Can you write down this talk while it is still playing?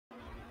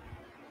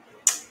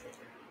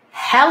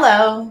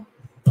Hello.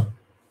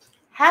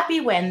 Happy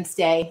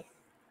Wednesday.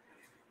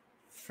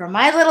 From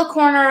my little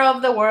corner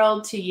of the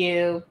world to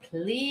you,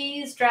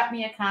 please drop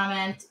me a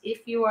comment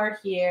if you are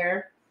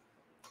here.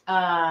 You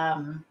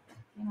know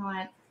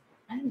what?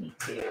 I need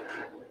to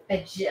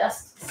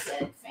adjust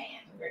said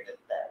fan. Where did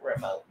the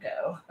remote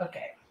go?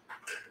 Okay.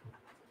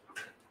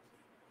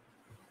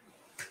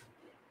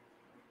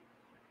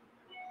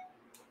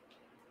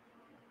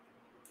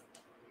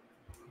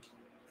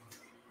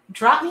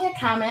 Drop me a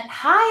comment.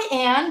 Hi,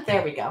 Ann.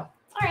 There we go. All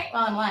right.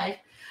 Well, I'm live.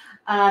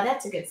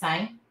 That's a good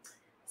sign.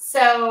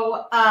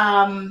 So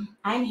I'm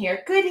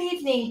here. Good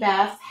evening,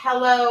 Beth.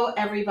 Hello,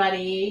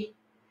 everybody.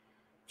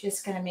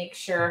 Just going to make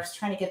sure. I was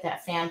trying to get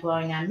that fan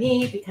blowing on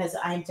me because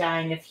I'm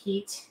dying of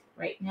heat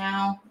right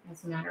now,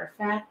 as a matter of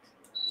fact.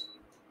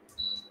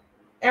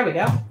 There we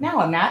go. Now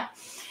I'm not.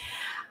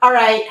 All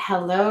right.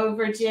 Hello,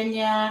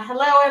 Virginia.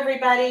 Hello,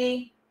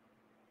 everybody.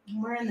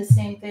 We're in the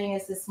same thing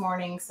as this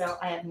morning, so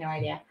I have no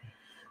idea.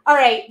 All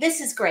right,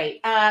 this is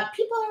great.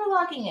 People are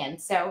logging in,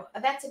 so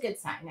that's a good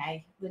sign.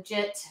 I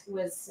legit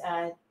was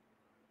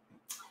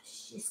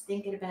just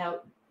thinking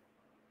about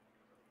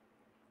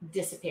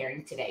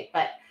disappearing today,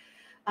 but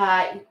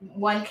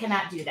one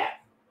cannot do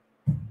that.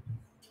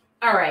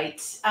 All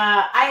right,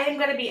 I am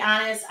going to be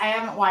honest. I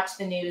haven't watched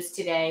the news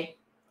today.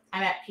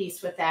 I'm at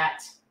peace with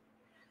that.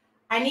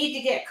 I need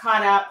to get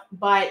caught up,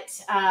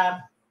 but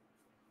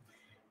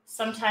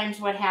sometimes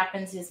what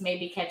happens is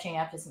maybe catching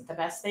up isn't the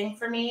best thing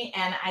for me.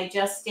 And I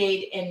just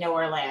stayed in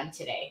nowhere land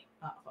today.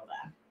 Oh, hold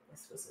on.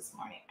 This was this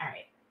morning. All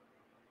right.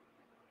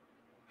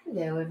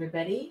 Hello,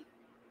 everybody.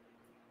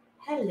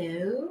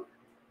 Hello.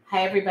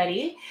 Hi,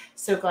 everybody.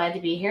 So glad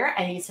to be here.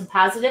 I need some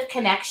positive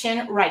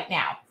connection right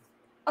now.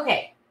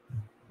 Okay.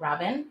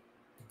 Robin.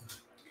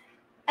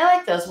 I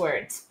like those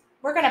words.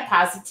 We're going to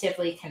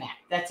positively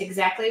connect. That's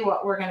exactly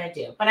what we're going to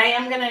do. But I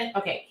am going to,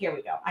 okay, here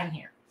we go. I'm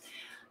here.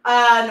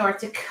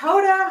 North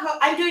Dakota,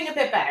 I'm doing a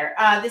bit better.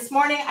 This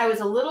morning I was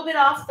a little bit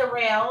off the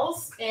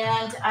rails,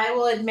 and I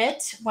will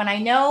admit when I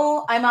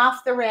know I'm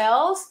off the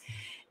rails,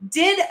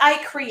 did I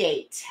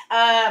create?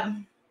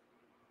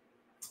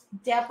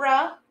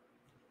 Deborah,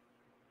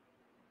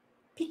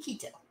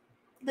 Piquito,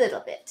 little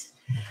bit.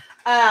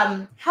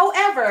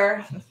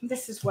 However,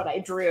 this is what I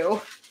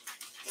drew.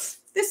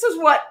 This is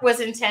what was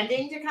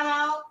intending to come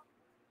out.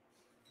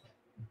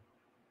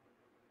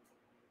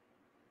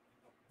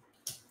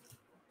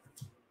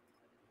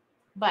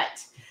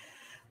 But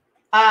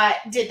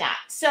did not.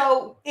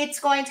 So it's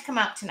going to come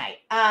out tonight.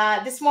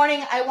 This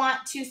morning, I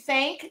want to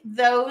thank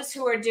those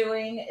who are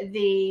doing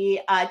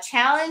the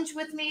challenge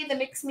with me, the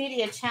mixed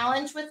media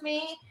challenge with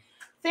me.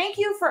 Thank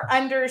you for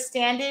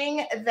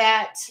understanding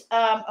that.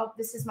 Oh,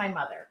 this is my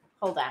mother.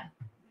 Hold on.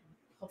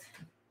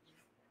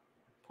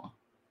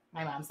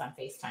 My mom's on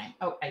FaceTime.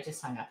 Oh, I just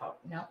hung up. Oh,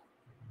 no.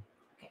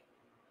 Okay.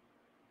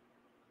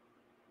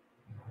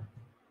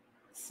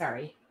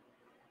 Sorry.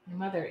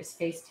 My mother is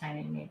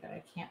FaceTiming me, but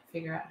I can't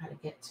figure out how to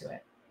get to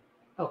it.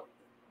 Oh.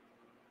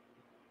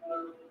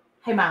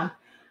 Hey, Mom.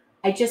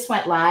 I just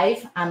went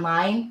live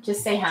online.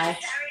 Just say hi.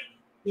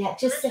 Yeah,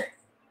 just say.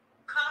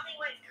 Call me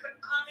later.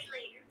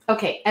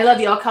 Okay, I love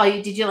you. I'll call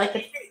you. Did you like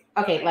the...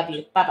 Okay, love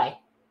you. Bye-bye.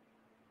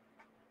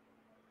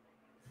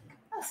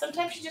 Oh,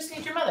 sometimes you just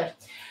need your mother.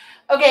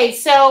 Okay,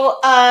 so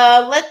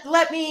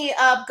let me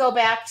go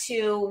back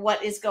to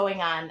what is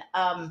going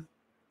on.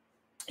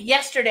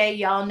 Yesterday,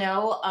 y'all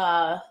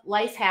know,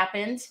 life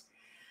happened,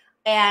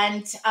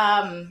 and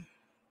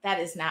that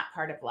is not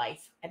part of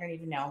life. I don't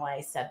even know why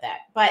I said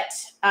that, but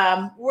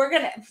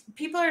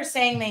people are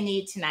saying they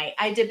need tonight.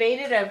 I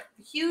debated a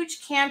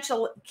huge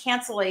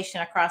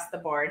cancellation across the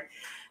board.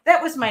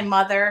 That was my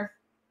mother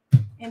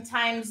in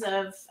times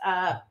of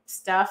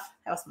stuff.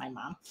 That was my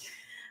mom.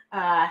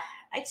 I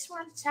just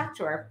wanted to talk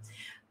to her.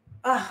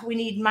 We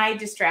need my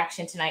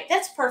distraction tonight.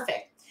 That's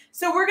perfect.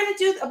 So we're going to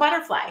do a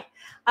butterfly.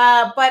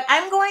 But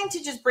I'm going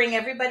to just bring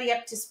everybody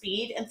up to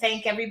speed and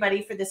thank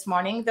everybody for this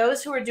morning.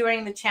 Those who are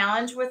doing the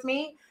challenge with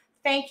me,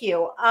 thank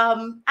you.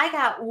 I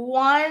got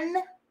one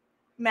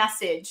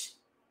message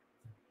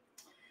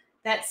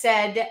that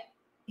said,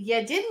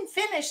 you didn't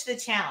finish the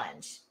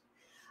challenge.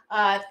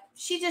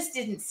 She just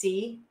didn't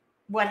see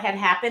what had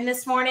happened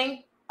this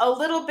morning. A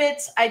little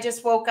bit, I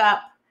just woke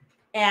up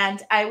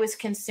and I was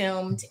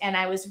consumed, and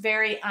I was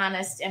very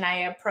honest, and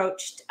I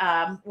approached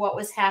what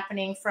was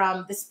happening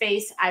from the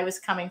space I was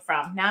coming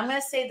from. Now I'm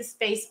going to say the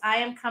space I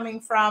am coming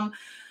from.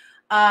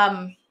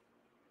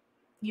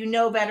 You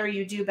know better,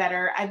 you do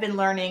better. I've been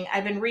learning.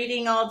 I've been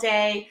reading all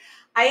day.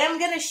 I am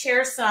going to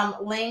share some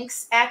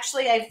links.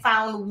 Actually, I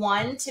found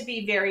one to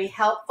be very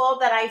helpful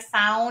that I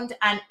found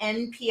on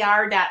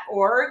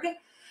npr.org.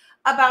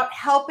 about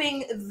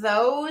helping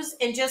those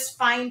and just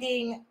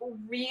finding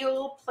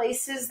real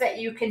places that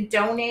you can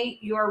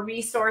donate your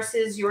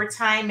resources, your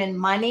time and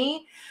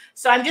money.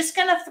 So I'm just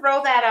going to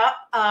throw that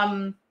up.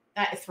 I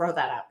feel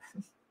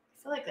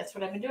like that's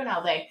what I've been doing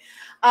all day.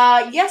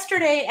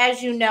 Yesterday,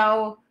 as you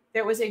know,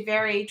 there was a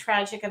very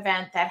tragic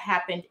event that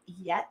happened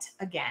yet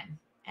again.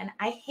 And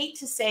I hate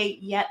to say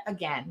yet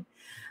again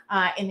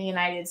in the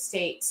United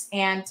States.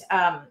 And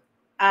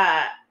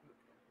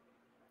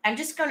I'm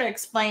just going to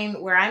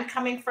explain where I'm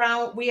coming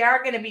from. We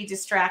are going to be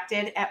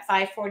distracted at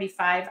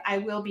 5:45. I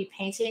will be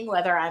painting,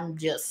 whether I'm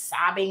just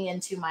sobbing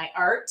into my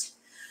art.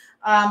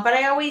 But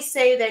I always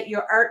say that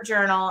your art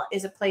journal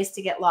is a place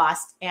to get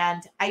lost.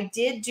 And I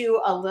did do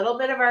a little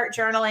bit of art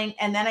journaling,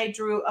 and then I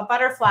drew a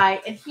butterfly.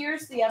 And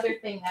here's the other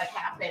thing that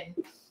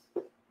happened.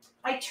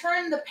 I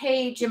turned the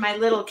page in my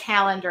little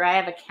calendar. I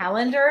have a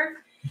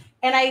calendar,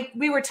 and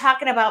we were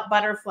talking about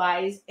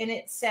butterflies, and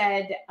it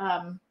said,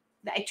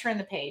 I turned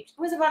the page. It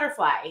was a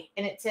butterfly,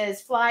 and it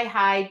says, fly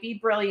high, be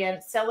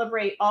brilliant,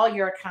 celebrate all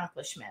your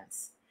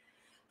accomplishments.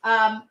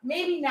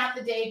 Maybe not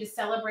the day to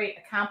celebrate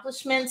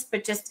accomplishments,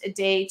 but just a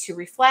day to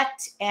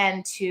reflect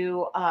and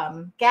to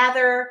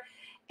gather.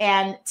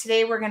 And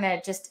today we're going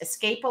to just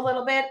escape a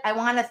little bit. I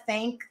want to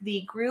thank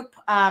the group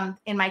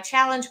in my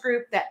challenge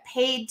group that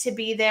paid to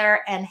be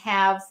there and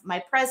have my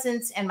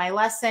presence and my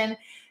lesson.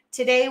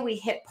 Today we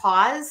hit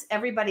pause.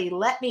 Everybody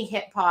let me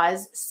hit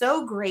pause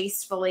so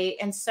gracefully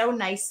and so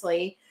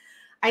nicely.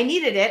 I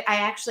needed it. I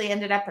actually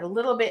ended up a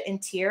little bit in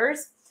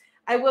tears.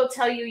 I will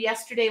tell you,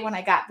 yesterday when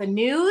I got the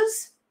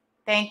news,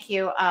 thank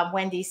you,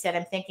 Wendy said,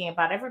 I'm thinking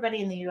about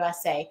everybody in the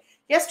USA.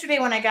 Yesterday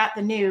when I got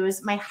the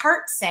news, my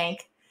heart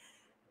sank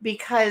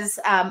because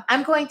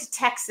I'm going to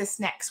Texas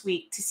next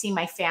week to see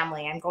my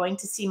family. I'm going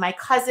to see my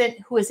cousin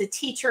who is a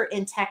teacher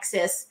in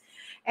Texas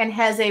and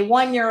has a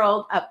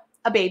 1-year-old,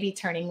 a baby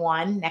turning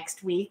 1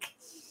 next week.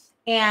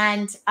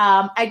 And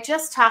I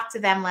just talked to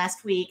them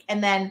last week.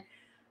 And then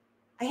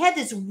I had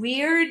this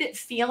weird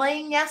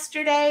feeling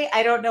yesterday.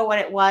 I don't know what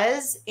it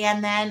was.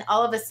 And then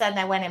all of a sudden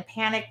I went in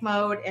panic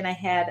mode and I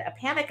had a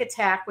panic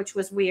attack, which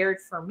was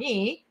weird for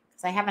me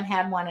because I haven't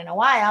had one in a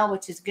while,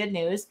 which is good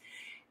news.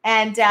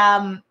 And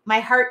my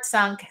heart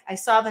sunk. I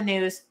saw the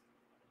news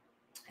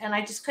and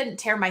I just couldn't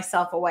tear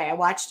myself away. I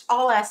watched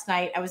all last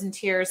night. I was in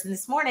tears. And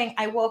this morning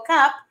I woke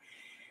up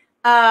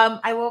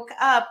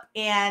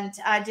and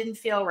I didn't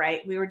feel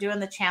right. We were doing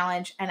the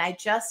challenge and I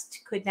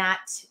just could not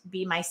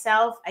be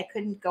myself. I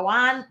couldn't go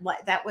on.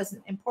 That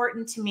wasn't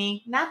important to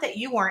me. Not that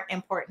you weren't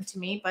important to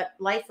me, but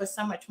life was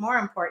so much more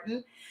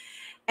important.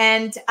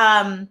 And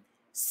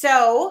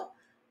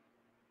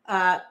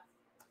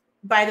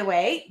by the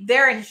way,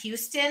 they're in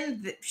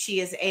Houston. She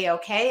is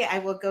A-okay. I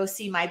will go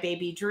see my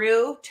baby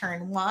Drew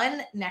turn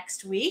 1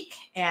 next week,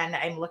 and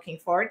I'm looking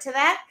forward to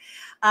that.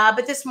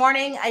 But this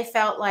morning, I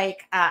felt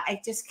like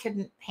I just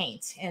couldn't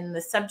paint in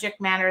the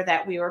subject matter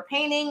that we were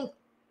painting.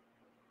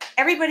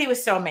 Everybody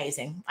was so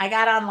amazing. I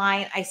got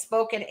online. I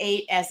spoke at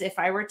 8 as if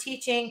I were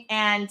teaching,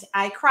 and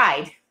I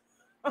cried.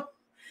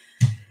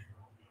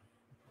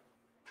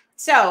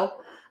 So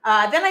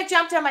then I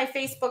jumped on my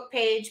Facebook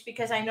page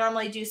because I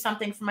normally do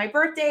something for my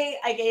birthday.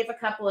 I gave a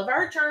couple of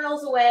art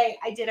journals away.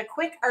 I did a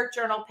quick art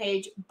journal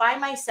page by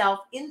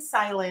myself in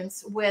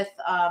silence with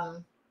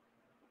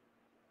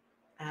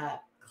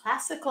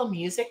classical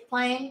music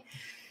playing.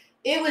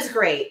 It was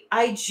great.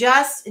 I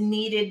just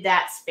needed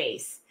that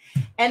space.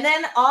 And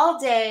then all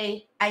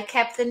day I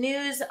kept the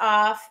news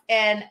off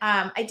and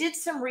I did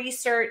some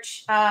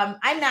research.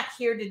 I'm not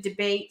here to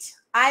debate.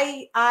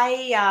 I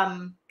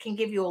can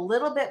give you a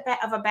little bit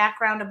of a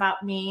background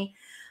about me.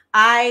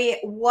 I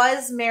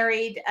was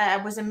married. I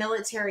was a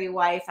military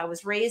wife. I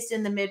was raised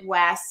in the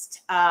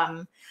Midwest.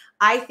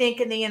 I think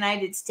in the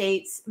United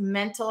States,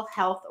 mental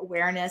health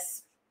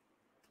awareness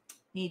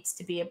needs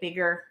to be a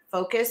bigger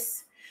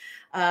focus,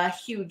 a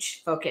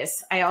huge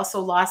focus. I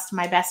also lost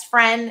my best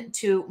friend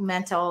to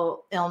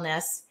mental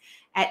illness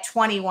at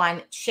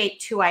 21,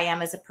 shaped who I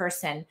am as a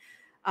person.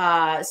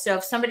 So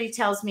if somebody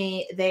tells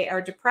me they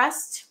are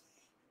depressed,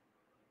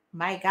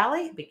 my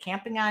golly, be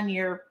camping on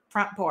your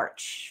front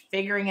porch,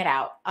 figuring it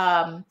out.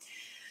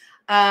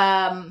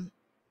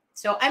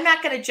 So I'm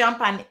not going to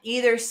jump on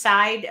either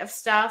side of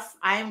stuff.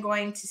 I'm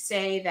going to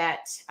say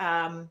that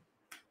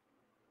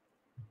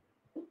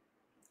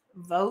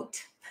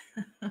vote.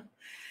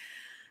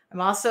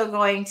 I'm also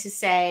going to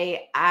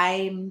say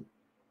I'm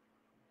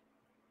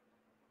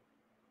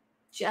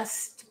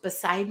just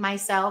beside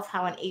myself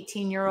how an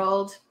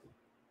 18-year-old.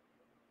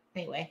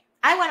 Anyway,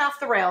 I went off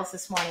the rails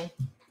this morning.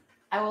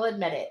 I will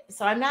admit it.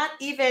 So I'm not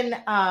even,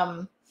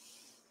 I'm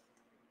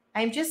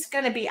just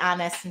going to be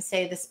honest and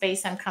say the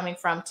space I'm coming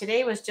from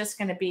today was just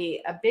going to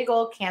be a big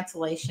old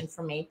cancellation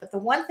for me. But the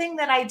one thing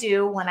that I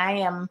do when I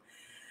am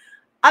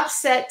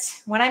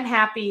upset, when I'm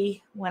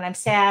happy, when I'm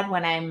sad,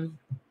 when I'm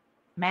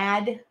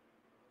mad,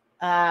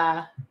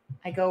 I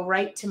go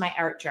right to my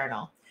art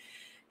journal.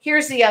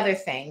 Here's the other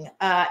thing.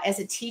 As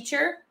a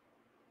teacher,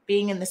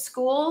 being in the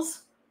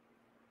schools,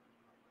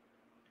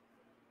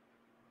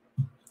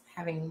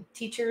 having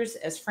teachers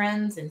as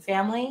friends and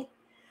family,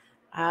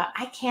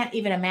 I can't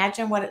even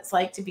imagine what it's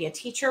like to be a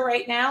teacher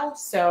right now.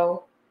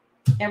 So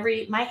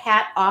my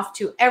hat off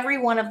to every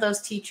one of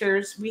those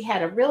teachers. We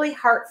had a really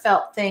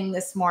heartfelt thing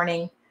this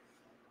morning.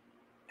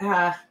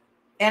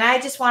 And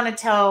I just want to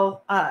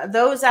tell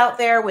those out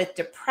there with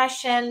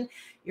depression,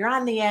 you're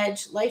on the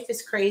edge, life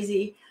is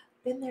crazy.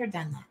 Been there,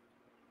 done that.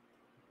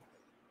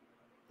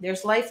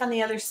 There's life on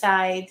the other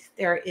side.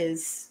 There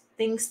is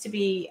things to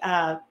be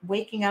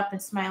waking up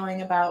and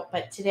smiling about.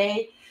 But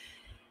today,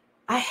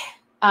 the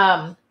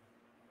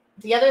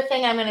other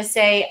thing I'm going to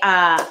say,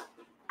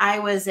 I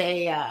was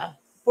a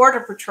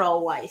Border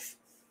Patrol wife.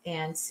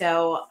 And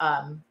so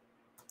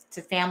it's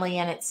a family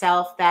in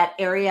itself. That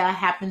area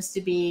happens to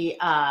be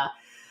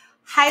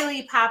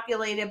highly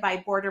populated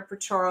by Border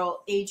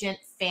Patrol agent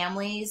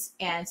families.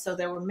 And so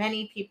there were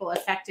many people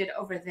affected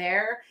over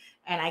there.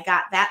 And I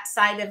got that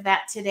side of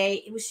that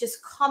today. It was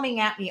just coming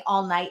at me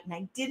all night. And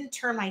I didn't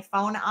turn my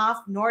phone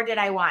off, nor did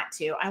I want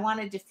to. I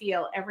wanted to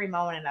feel every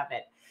moment of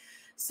it.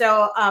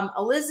 So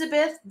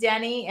Elizabeth,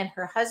 Denny, and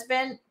her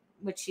husband,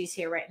 which she's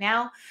here right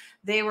now,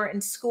 they were in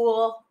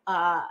school.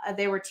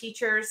 They were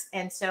teachers.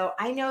 And so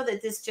I know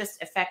that this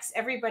just affects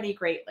everybody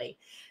greatly.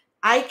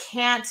 I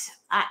can't,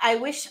 I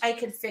wish I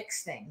could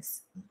fix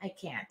things. I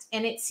can't.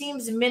 And it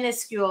seems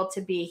minuscule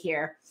to be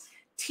here.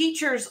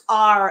 Teachers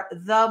are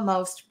the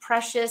most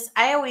precious.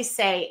 I always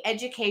say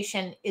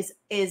education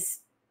is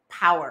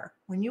power.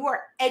 When you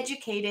are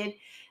educated,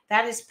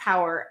 that is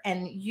power.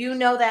 And you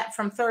know that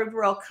from third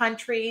world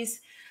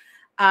countries.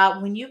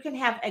 When you can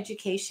have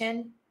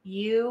education,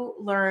 you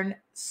learn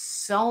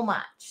so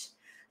much.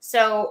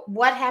 So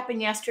what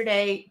happened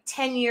yesterday,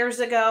 10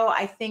 years ago,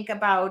 I think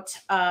about,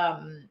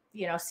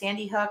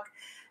 Sandy Hook.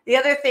 The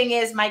other thing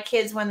is my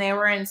kids, when they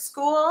were in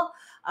school,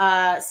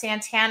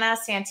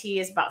 Santee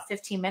is about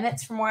 15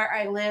 minutes from where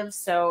I live.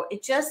 So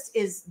it just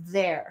is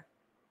there.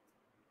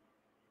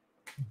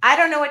 I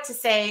don't know what to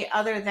say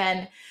other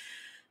than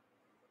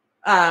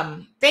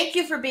thank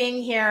you for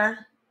being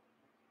here.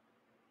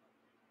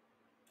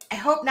 I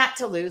hope not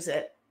to lose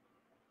it.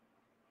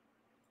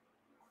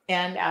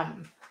 And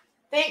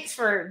thanks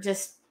for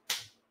just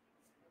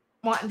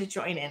wanting to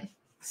join in.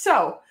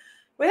 So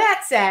with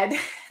that said,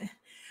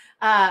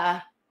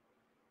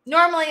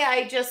 normally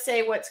I just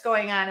say what's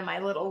going on in my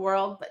little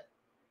world, but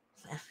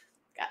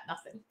got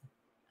nothing.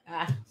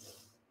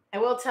 I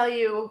will tell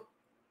you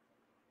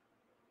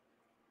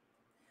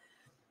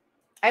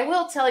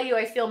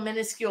I feel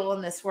minuscule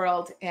in this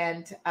world.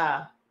 And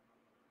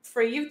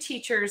for you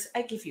teachers,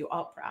 I give you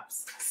all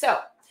props. So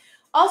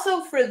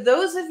also, for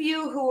those of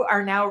you who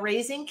are now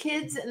raising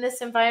kids in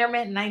this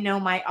environment, and I know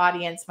my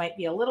audience might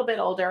be a little bit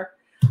older,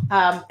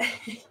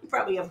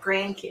 probably have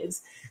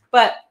grandkids,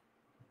 but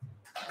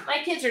my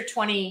kids are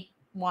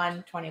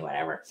 21, 20,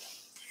 whatever.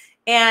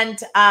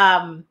 And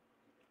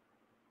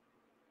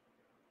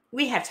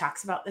we have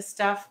talks about this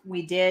stuff.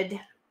 We did.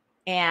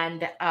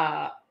 And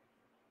I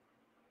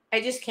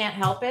just can't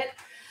help it.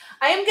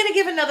 I am going to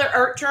give another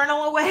art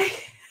journal away.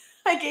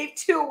 I gave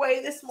 2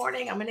 away this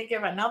morning. I'm going to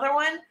give another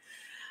one.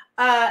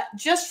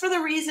 Just for the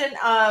reason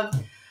of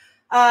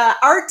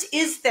art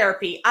is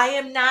therapy. I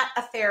am not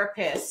a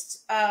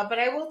therapist, but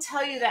I will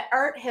tell you that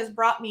art has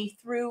brought me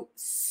through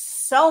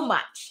so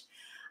much.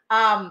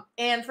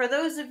 And for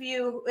those of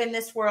you in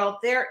this world,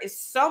 there is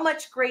so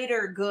much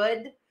greater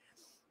good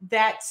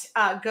that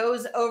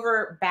goes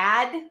over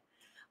bad.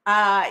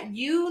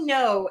 You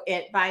know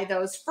it by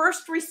those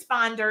first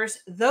responders,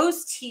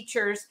 those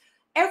teachers,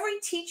 every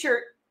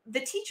teacher. The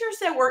teachers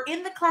that were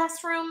in the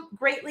classroom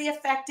greatly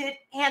affected,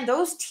 and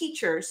those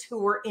teachers who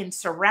were in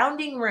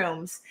surrounding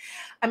rooms.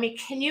 I mean,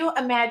 can you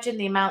imagine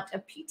the amount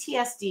of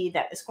PTSD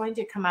that is going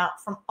to come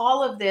out from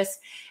all of this?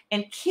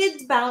 And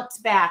kids bounce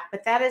back,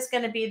 but that is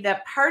going to be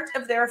the part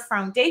of their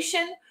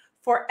foundation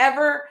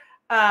forever.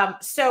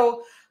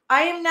 So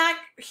I am not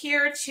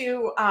here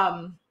to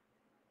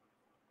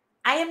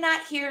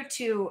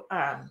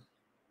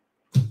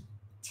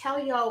tell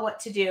y'all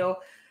what to do.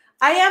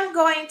 I am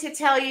going to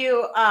tell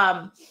you,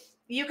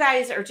 you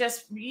guys are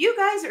just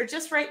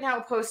right now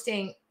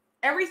posting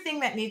everything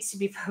that needs to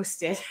be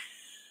posted.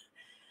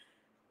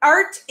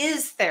 Art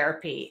is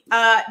therapy.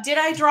 Did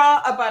I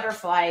draw a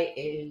butterfly?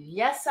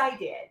 Yes, I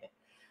did.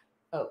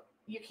 Oh,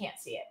 you can't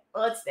see it.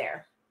 Well, it's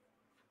there.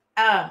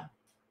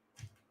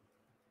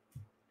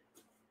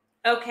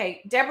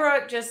 Okay.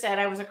 Deborah just said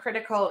I was a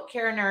critical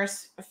care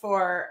nurse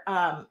for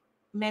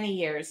many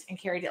years and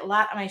carried a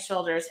lot on my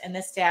shoulders, and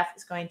this staff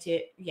is going to,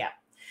 yeah.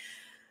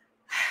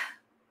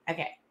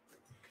 Okay.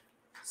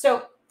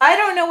 So I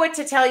don't know what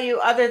to tell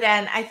you other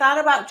than I thought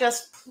about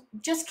just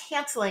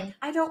canceling.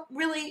 I don't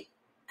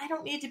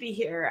need to be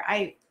here.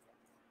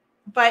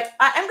 But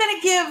I'm going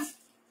to give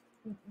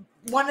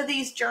one of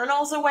these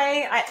journals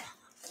away. I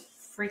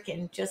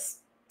freaking just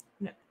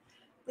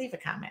leave a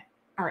comment.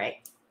 All right.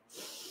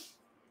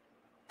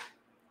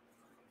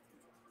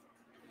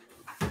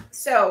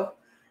 So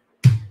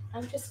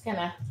I'm just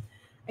I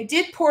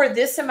did pour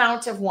this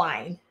amount of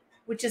wine,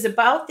 which is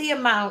about the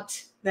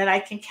amount that I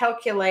can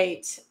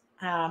calculate.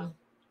 That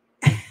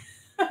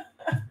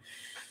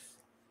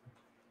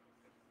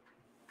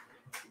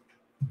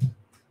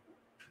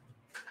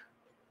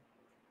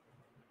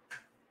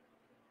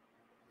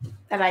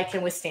I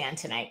can withstand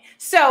tonight.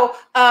 So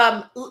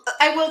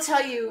I will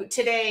tell you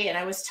today, and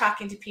I was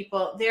talking to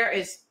people, there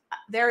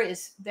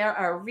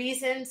are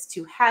reasons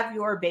to have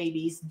your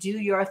babies do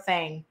your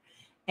thing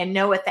and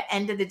know at the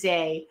end of the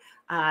day,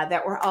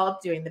 that we're all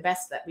doing the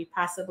best that we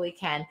possibly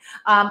can.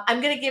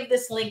 I'm going to give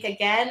this link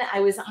again. I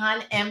was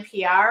on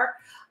NPR.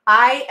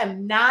 I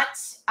am not,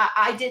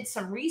 I did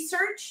some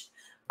research.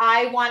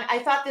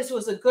 I thought this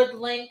was a good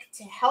link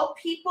to help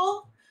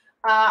people.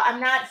 I'm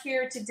not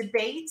here to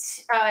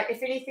debate.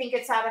 If anything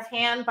gets out of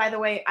hand, by the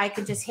way, I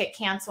could just hit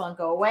cancel and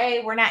go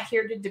away. We're not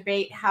here to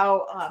debate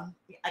how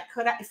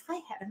if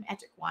I had a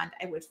magic wand,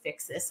 I would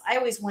fix this. I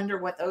always wonder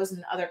what those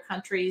in other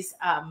countries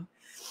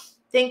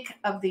think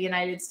of the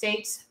United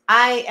States.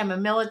 I am a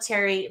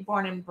military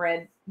born and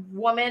bred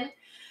woman.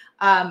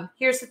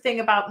 Here's the thing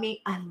about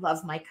me. I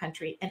love my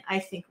country, and I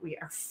think we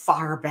are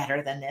far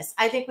better than this.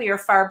 I think we are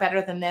far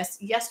better than this.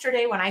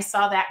 Yesterday, when I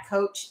saw that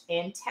coach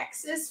in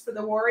Texas for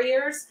the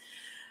Warriors,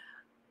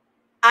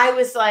 I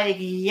was like,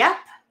 yep,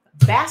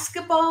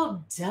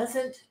 basketball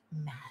doesn't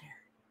matter.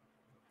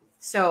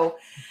 So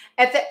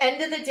at the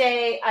end of the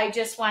day, I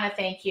just want to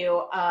thank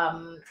you.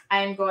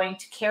 I'm going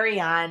to carry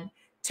on.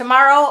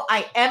 Tomorrow,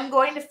 I am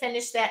going to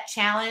finish that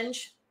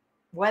challenge.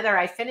 Whether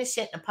I finish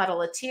it in a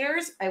puddle of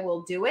tears, I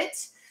will do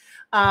it.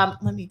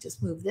 Let me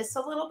just move this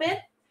a little bit.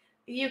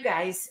 You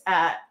guys,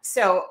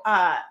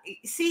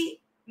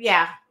 see,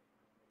 yeah.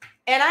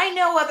 And I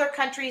know other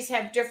countries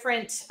have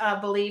different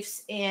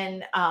beliefs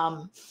in,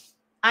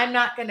 I'm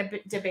not going to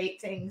debate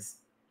things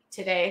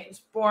today. I was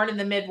born in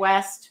the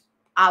Midwest.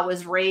 I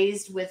was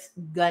raised with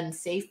gun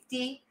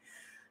safety.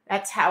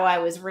 That's how I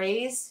was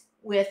raised,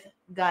 with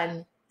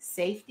gun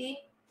safety.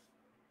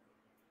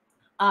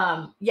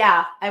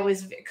 Yeah, I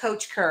was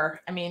Coach Kerr.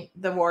 I mean,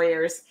 the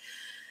Warriors.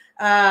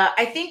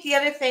 I think the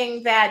other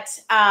thing that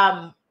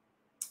I'm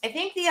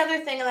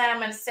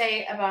going to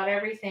say about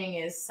everything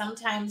is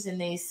sometimes in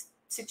these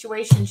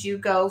situations you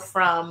go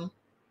from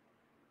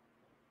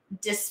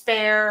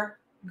despair,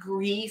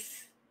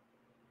 grief,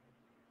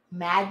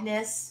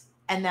 madness,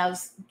 and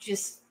those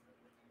just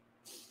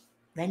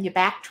then you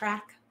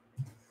backtrack.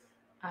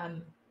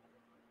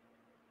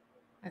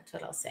 That's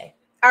what I'll say.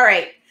 All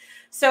right.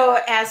 So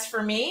as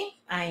for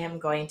me, I am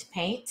going to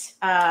paint.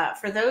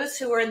 For those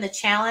who are in the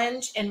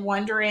challenge and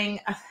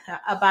wondering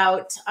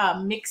about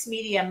mixed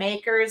media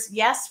makers,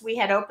 yes, we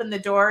had opened the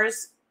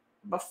doors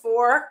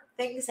before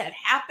things had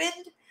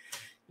happened.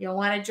 You'll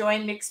want to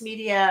join mixed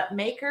media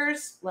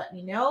makers, let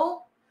me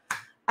know.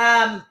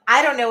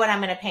 I don't know what I'm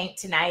going to paint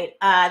tonight.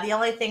 The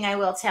only thing I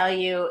will tell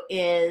you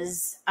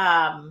is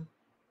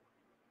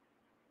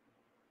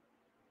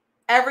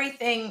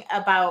everything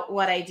about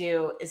what I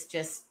do is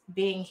just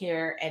being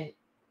here. And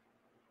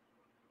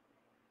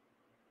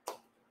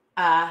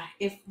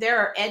if there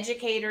are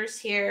educators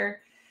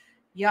here,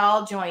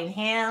 y'all join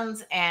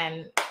hands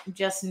and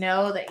just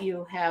know that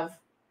you have,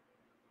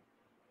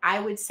 I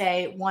would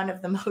say, one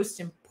of the most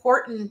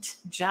important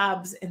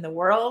jobs in the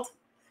world.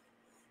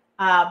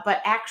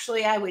 But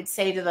actually, I would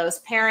say to those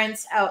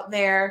parents out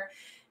there,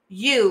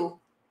 you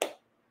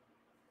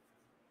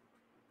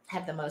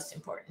have the most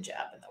important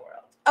job in the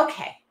world.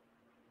 Okay.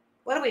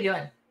 What are we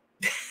doing?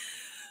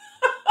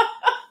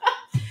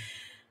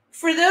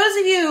 For those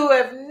of you who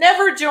have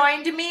never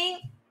joined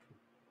me,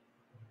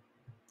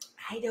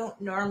 I don't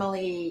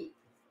normally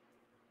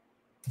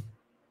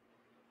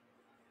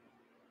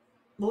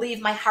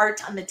leave my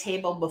heart on the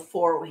table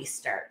before we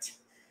start.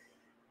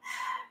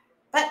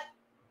 But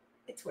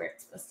it's where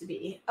it's supposed to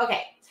be.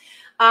 Okay.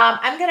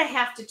 I'm going to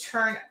have to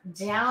turn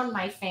down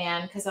my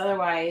fan because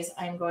otherwise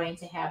I'm going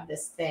to have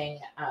this thing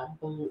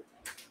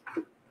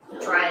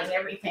drying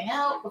everything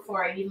out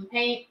before I even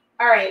paint.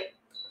 All right.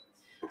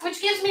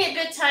 Which gives me a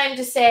good time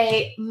to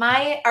say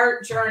my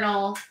art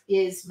journal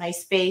is my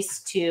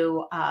space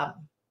to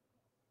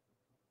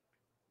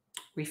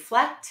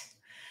reflect,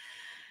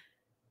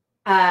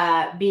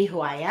 be who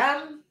I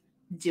am,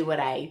 do what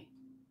I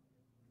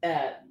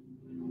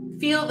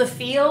feel the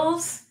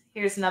feels.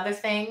 Here's another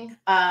thing.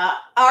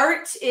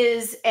 Art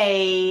is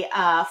a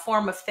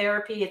form of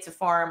therapy. It's a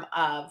form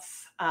of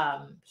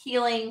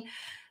healing.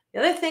 The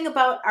other thing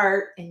about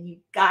art, and you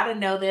got to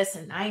know this,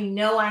 and I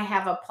know I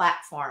have a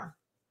platform.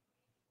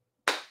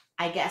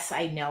 I guess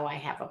I know I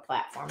have a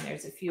platform.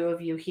 There's a few of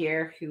you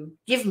here who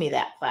give me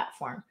that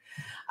platform.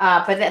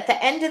 But at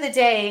the end of the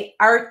day,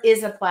 art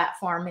is a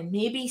platform, and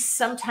maybe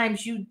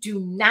sometimes you do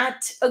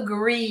not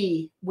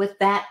agree with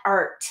that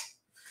art.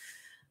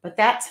 But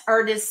that's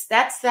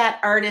that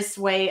artist's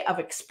way of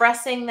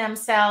expressing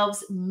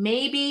themselves,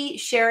 maybe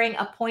sharing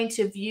a point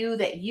of view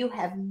that you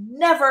have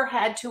never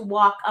had to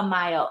walk a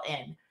mile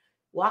in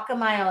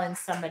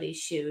somebody's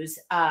shoes.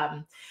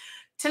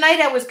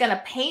 Tonight I was going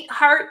to paint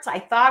hearts. I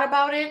thought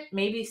about it.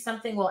 Maybe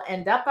something will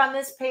end up on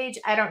this page.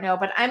 I don't know,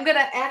 but I'm going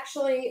to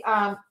actually,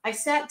 I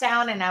sat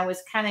down and I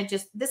was kind of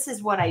just, this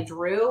is what I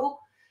drew.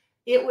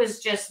 It was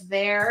just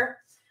there.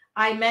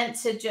 I meant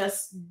to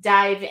just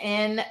dive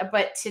in,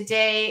 but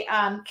today,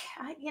 I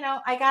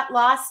got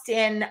lost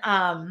in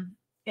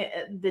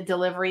the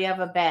delivery of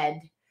a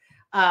bed.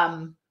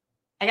 I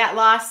got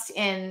lost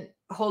in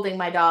holding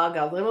my dog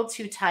a little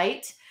too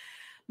tight.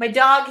 My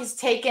dog has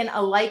taken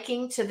a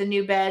liking to the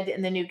new bed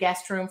in the new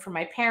guest room for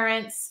my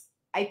parents.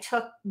 I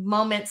took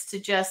moments to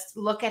just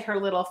look at her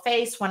little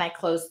face when I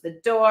closed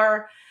the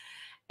door.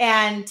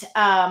 And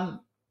I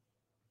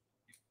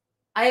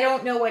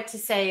don't know what to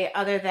say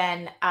other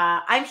than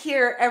I'm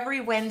here every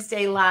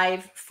Wednesday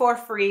live for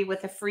free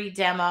with a free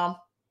demo.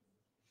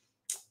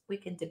 We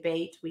can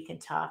debate, we can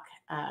talk.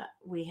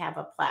 We have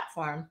a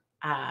platform.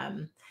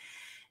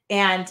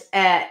 And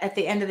at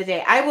the end of the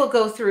day, I will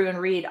go through and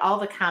read all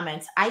the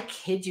comments. I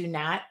kid you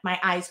not. My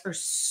eyes are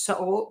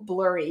so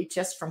blurry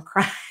just from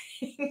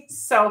crying.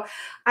 So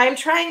I'm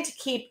trying to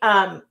keep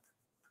my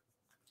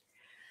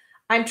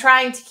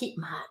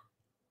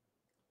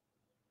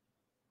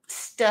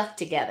stuff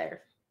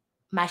together,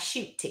 my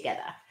shoot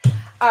together.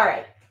 All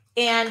right.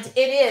 And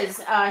it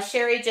is,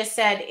 Sherry just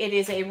said, it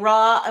is a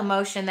raw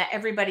emotion that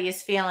everybody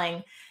is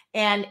feeling.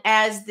 And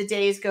as the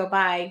days go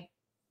by,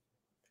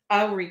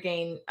 I'll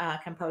regain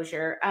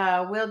composure.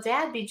 Will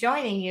Dad be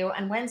joining you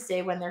on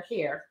Wednesday when they're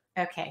here?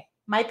 Okay.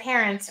 My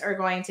parents are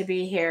going to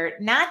be here,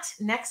 not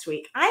next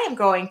week. I am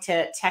going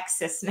to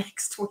Texas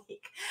next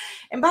week.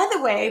 And by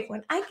the way,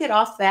 when I get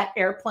off that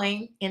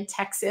airplane in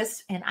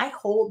Texas and I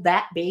hold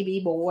that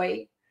baby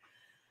boy,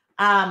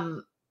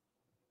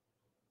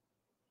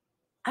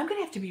 I'm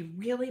going to have to be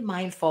really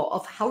mindful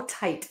of how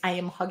tight I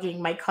am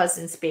hugging my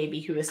cousin's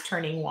baby who is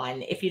turning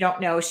 1. If you don't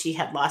know, she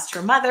had lost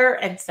her mother.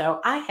 And so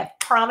I have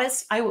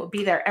promised I will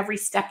be there every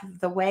step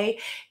of the way.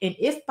 And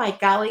if by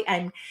golly,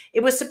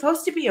 it was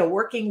supposed to be a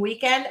working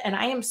weekend. And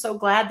I am so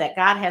glad that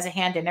God has a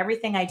hand in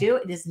everything I do.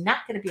 It is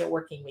not going to be a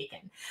working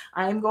weekend.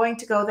 I'm going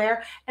to go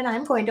there and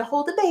I'm going to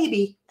hold a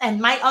baby and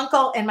my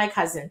uncle and my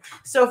cousin.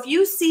 So if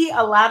you see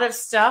a lot of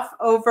stuff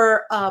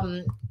over,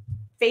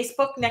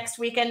 Facebook next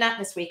weekend, not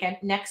this weekend,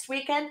 next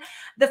weekend.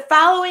 The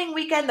following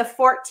weekend, the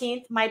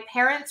 14th, my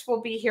parents will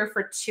be here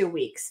for 2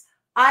 weeks.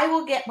 I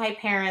will get my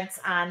parents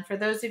on. For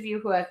those of you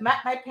who have met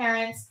my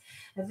parents,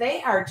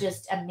 they are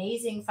just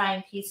amazing,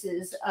 fine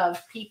pieces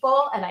of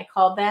people, and I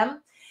call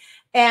them.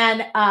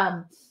 And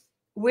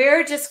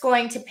we're just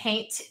going to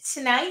paint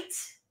tonight.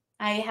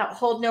 I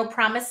hold no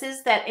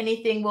promises that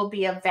anything will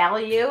be of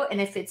value,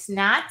 and if it's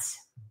not,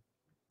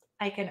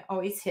 I can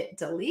always hit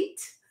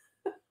delete.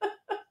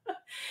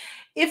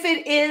 If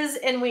it is,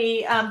 and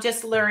we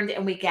just learned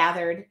and we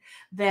gathered,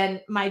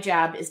 then my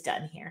job is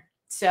done here.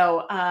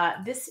 So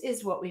this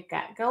is what we've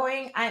got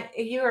going.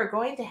 You are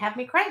going to have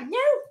me crying? No, I'm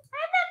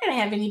not going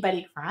to have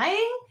anybody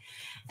crying.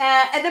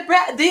 And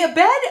the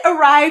bed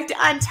arrived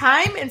on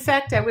time. In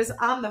fact, I was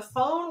on the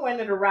phone when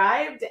it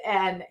arrived,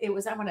 and it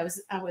was when I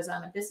was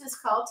on a business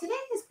call. Today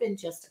has been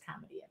just a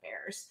comedy of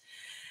errors.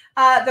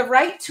 The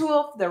right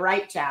tool, the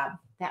right job.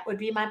 That would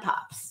be my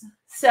pops.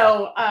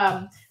 So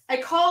I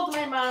called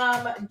my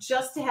mom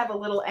just to have a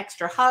little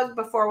extra hug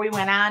before we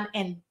went on.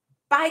 And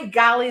by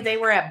golly, they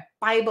were a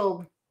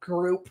Bible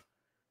group,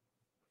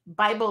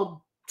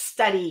 Bible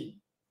study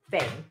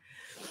thing.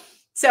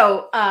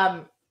 So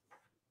that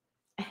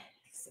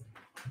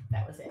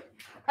was it.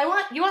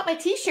 You want my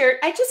t-shirt?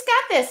 I just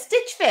got this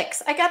Stitch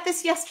Fix. I got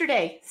this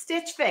yesterday.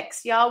 Stitch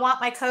Fix. Y'all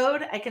want my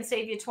code? I can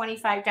save you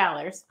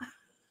 $25.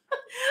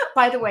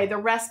 By the way, the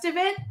rest of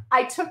it,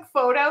 I took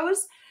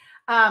photos.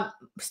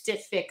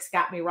 Stitch Fix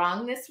got me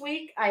wrong this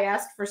week. I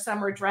asked for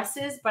summer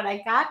dresses, but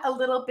I got a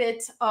little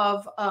bit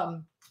of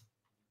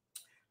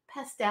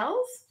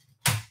pastels.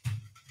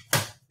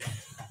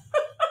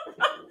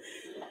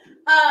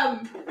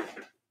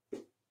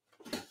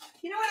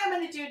 You know what I'm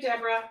going to do,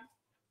 Deborah?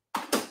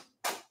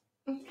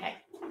 Okay.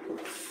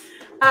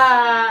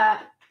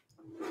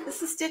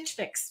 This is Stitch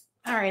Fix.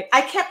 All right. I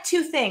kept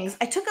 2 things.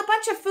 I took a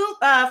bunch of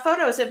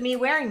photos of me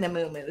wearing the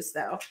muumuus,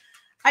 though.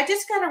 I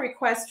just got a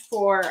request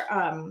for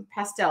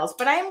pastels,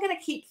 but I am going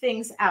to keep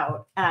things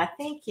out.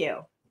 Thank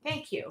you.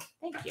 Thank you.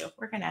 Thank you.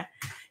 We're going to,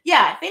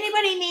 if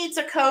anybody needs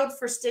a code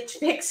for Stitch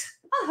Fix,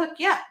 I'll hook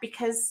you up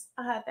because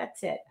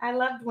that's it. I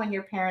loved when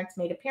your parents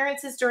made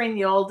appearances during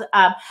the old,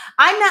 I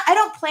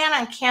don't plan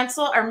on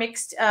cancel our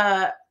mixed,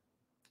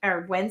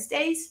 our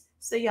Wednesdays.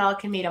 So y'all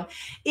can meet them.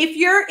 If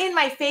you're in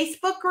my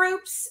Facebook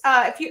groups,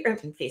 if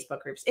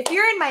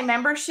you're in my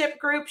membership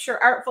groups,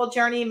 your Artful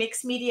Journey,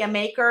 Mixed Media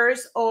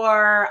Makers,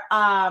 or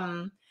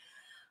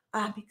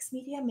Mixed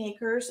Media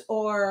Makers,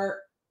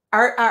 or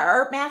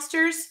Art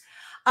Masters,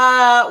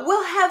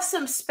 we'll have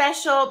some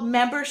special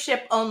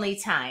membership only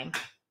time.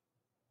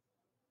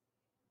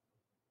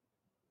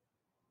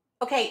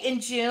 Okay, in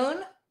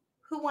June,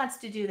 who wants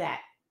to do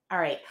that? All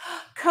right,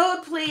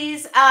 code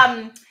please.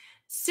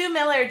 Sue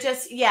Miller,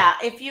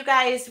 if you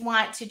guys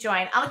want to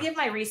join, I'll give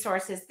my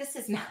resources. This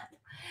is not,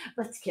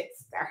 let's get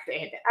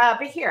started.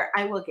 But here,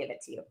 I will give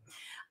it to you.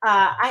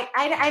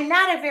 I'm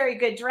not a very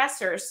good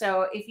dresser.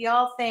 So if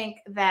y'all think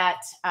that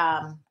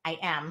I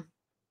am,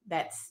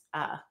 that's,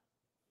 I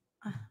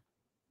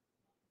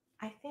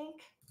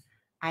think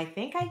I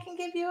can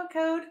give you a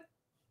code.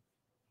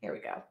 Here we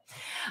go.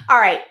 All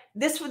right.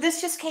 This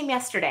just came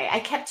yesterday. I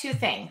kept 2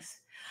 things.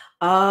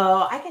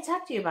 Oh, I can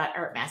talk to you about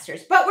Art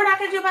Masters, but we're not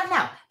going to do about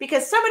now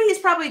because somebody is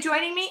probably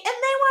joining me and they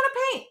want to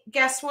paint.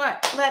 Guess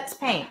what? Let's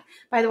paint.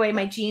 By the way,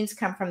 my jeans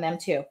come from them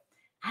too.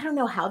 I don't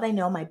know how they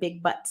know my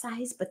big butt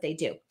size, but they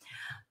do.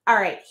 All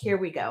right, here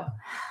we go.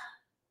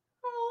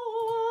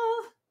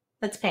 Oh,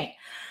 let's paint.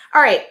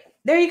 All right,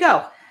 there you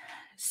go.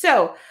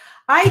 So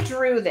I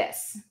drew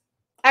this.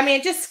 I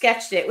mean, I just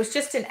sketched it. It was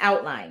just an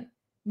outline.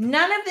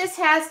 None of this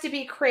has to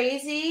be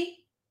crazy.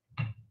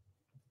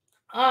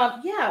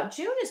 Yeah,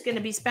 June is going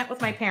to be spent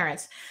with my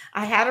parents.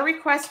 I had a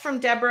request from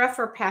Deborah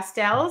for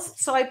pastels,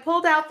 so I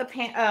pulled out the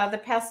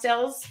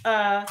pastels,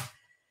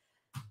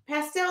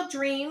 Pastel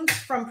Dreams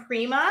from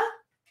Prima.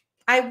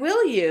 I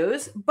will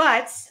use,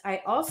 but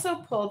I also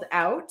pulled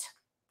out.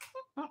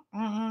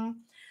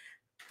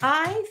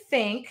 I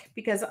think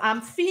because I'm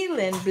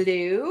feeling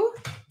blue.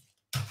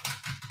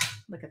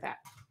 Look at that.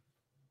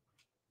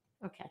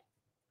 Okay,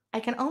 I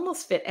can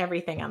almost fit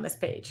everything on this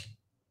page.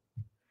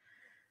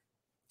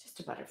 Just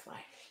a butterfly.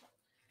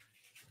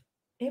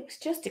 It was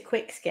just a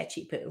quick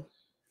sketchy poo.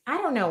 I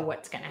don't know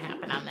what's going to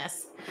happen on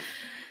this.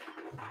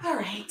 All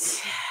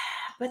right.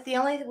 But the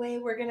only way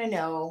we're going to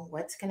know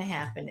what's going to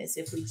happen is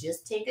if we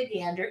just take a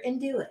gander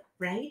and do it,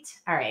 right?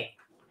 All right.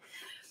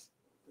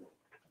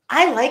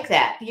 I like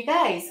that. You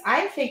guys,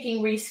 I'm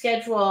thinking we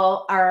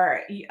schedule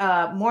our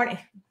morning.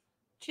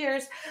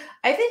 Cheers.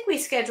 I think we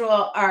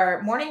schedule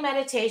our morning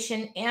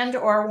meditation and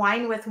or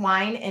wine with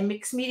wine and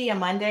mixed media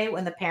Monday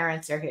when the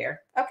parents are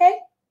here. Okay?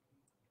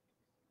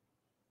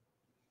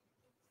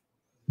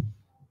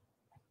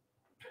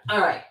 All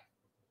right.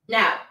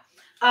 Now,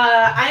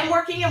 I'm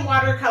working in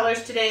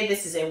watercolors today.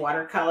 This is a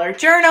watercolor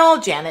journal.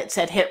 Janet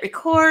said hit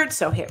record,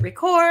 so hit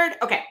record.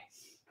 Okay.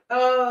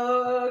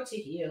 Oh, to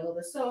heal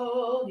the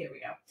soul. Here we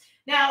go.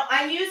 Now,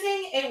 I'm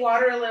using a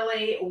water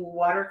lily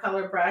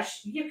watercolor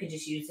brush. You can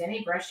just use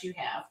any brush you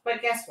have.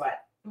 But guess what?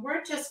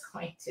 We're just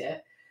going to...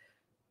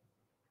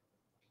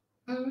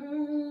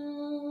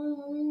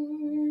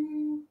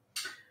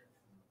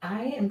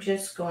 I am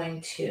just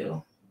going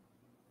to...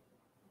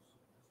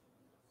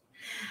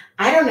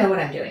 I don't know what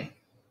I'm doing,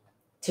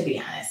 to be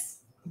honest.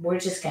 We're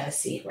just going to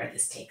see where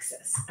this takes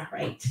us. All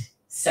right.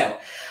 So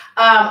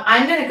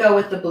I'm going to go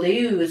with the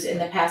blues in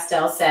the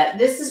pastel set.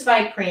 This is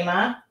by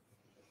Prima.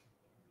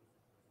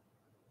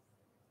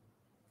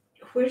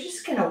 We're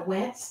just going to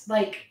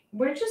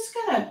we're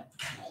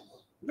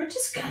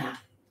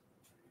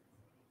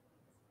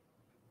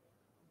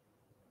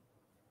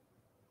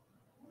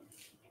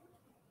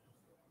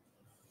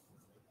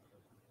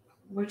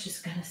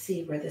just going to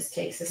see where this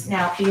takes us.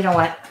 Now, you know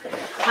what?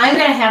 I'm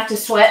going to have to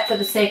sweat for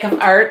the sake of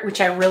art,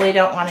 which I really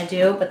don't want to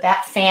do. But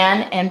that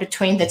fan and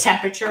between the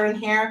temperature in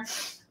here,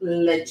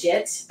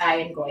 legit, I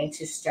am going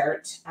to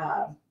start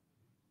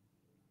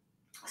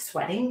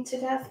sweating to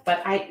death.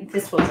 But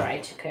this will dry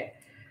too quick.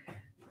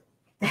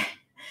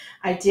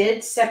 I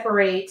did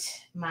separate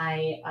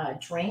my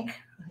drink,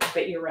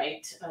 but you're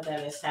right. That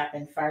has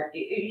happened far.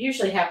 It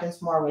usually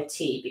happens more with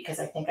tea because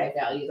I think I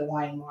value the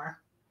wine more.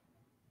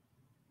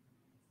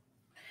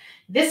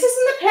 This is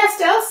in the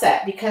pastel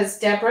set because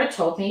Deborah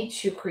told me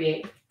to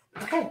create.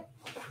 Okay.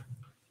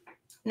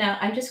 Now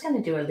I'm just going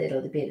to do a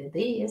little bit of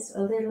this,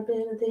 a little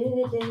bit of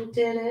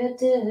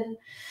this.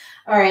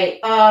 All right.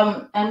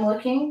 I'm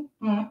looking.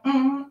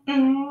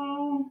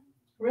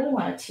 Really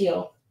want a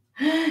teal.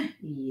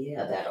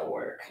 Yeah, that'll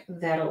work.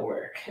 That'll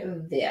work.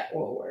 That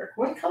will work.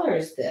 What color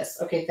is this?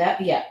 Okay,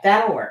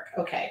 that'll work.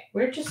 Okay,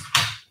 we're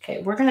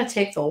going to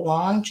take the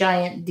long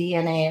giant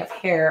DNA of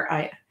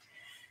hair.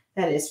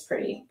 That is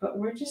pretty, but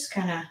we're just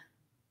gonna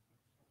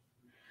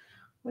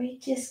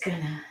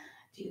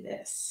do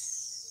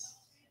this.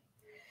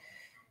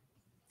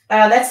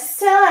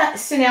 That's a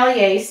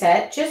Sennelier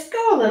set. Just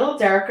go a little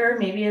darker,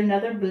 maybe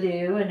another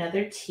blue,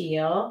 another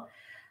teal.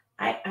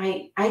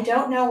 I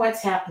don't know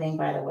what's happening,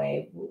 by the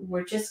way.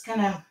 We're just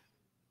gonna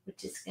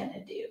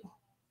do.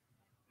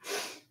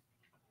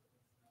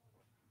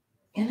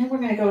 And then we're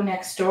gonna go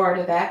next door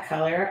to that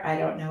color. I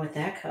don't know what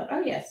that color.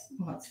 Oh yes,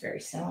 well, it's very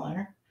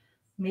similar.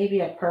 Maybe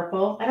a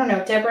purple. I don't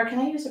know. Deborah, can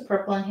I use a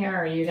purple in here or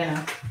are you going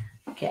to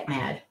get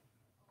mad?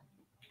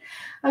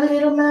 A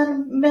little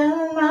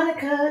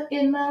Monica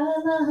in my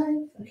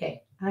life.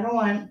 Okay. I don't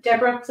want...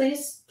 Deborah,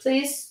 please.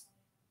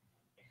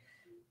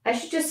 I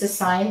should just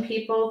assign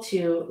people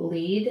to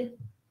lead.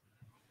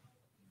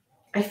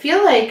 I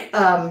feel like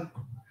a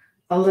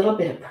little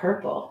bit of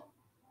purple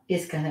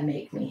is going to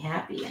make me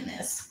happy in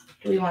this.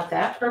 Do we want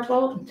that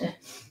purple?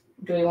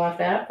 Do we want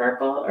that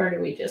purple or do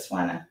we just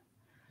want to...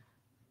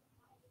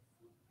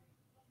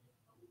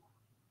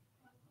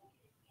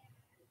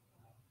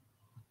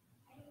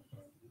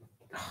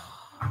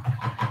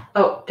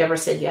 Oh, Deborah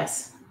said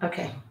yes.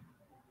 Okay.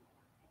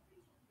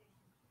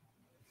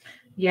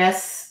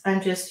 Yes,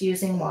 I'm just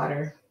using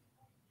water.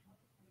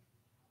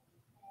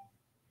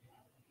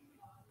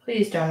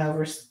 Please don't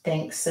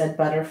overthink, said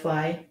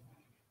Butterfly.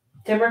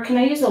 Deborah, can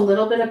I use a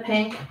little bit of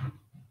pink,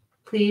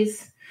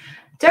 please?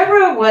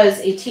 Deborah was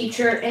a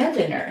teacher and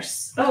a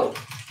nurse. Oh,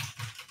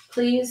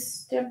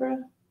 please, Deborah.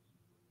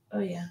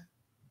 Oh, yeah.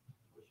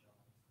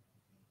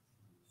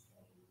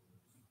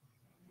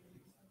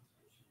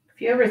 If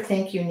you ever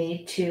think you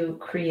need to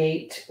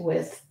create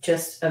with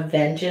just a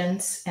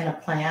vengeance and a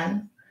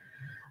plan,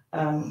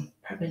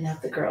 probably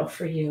not the girl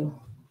for you.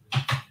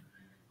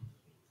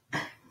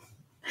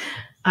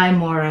 I'm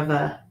more of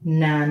a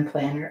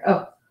non-planner.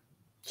 Oh,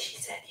 she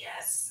said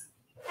yes.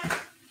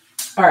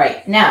 All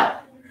right, now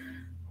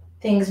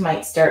things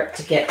might start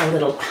to get a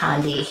little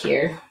pondy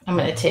here. I'm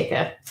going to take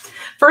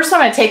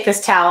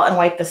this towel and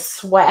wipe the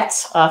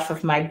sweat off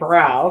of my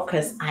brow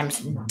because I'm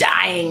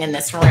dying in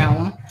this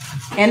room.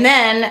 And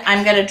then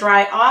I'm going to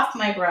dry off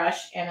my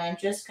brush and I'm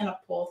just going to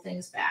pull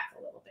things back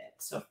a little bit.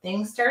 So if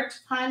things start to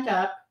pond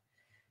up,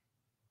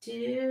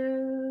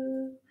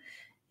 and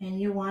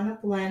you want to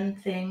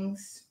blend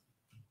things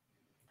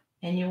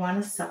and you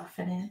want to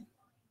soften it.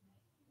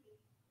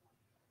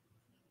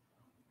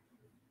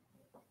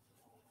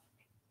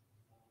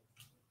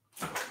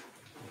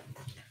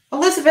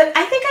 Elizabeth,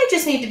 I think I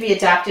just need to be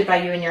adopted by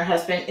you and your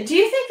husband. Do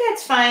you think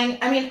that's fine?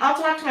 I mean, I'll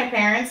talk to my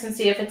parents and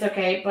see if it's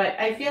okay, but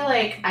I feel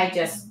like I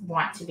just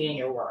want to be in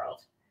your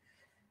world.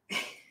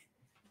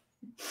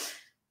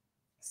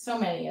 So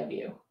many of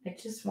you. I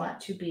just want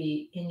to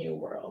be in your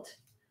world.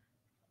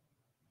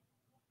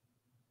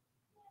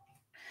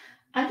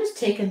 I'm just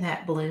taking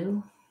that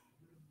blue.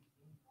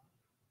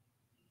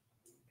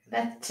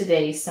 That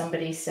today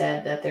somebody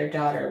said that their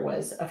daughter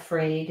was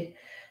afraid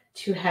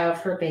to have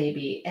her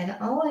baby. And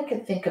all I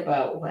could think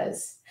about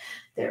was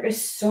there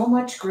is so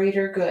much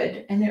greater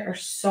good. And there are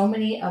so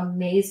many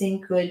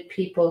amazing good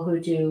people who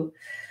do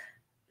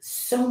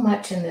so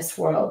much in this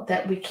world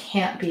that we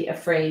can't be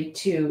afraid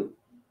to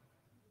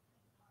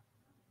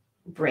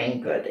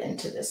bring good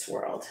into this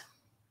world.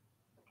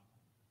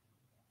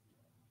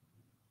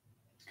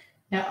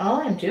 Now,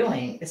 all I'm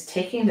doing is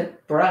taking the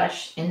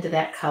brush into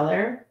that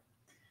color,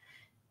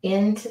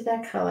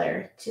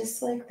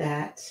 just like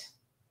that.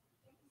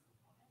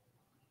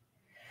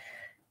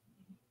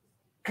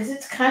 Because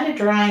it's kind of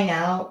drying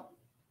out.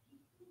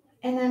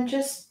 And I'm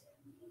just,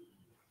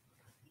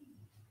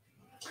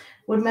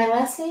 would my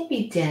last name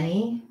be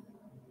Denny?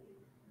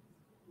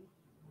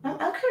 I'm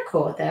kind of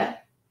cool with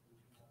that.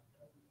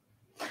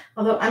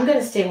 Although I'm going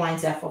to stay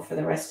Weinzeffel for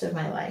the rest of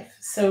my life.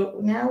 So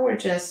now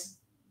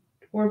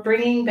we're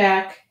bringing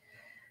back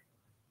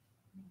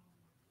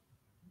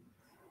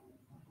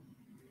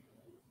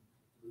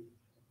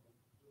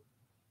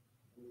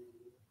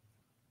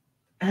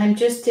I'm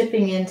just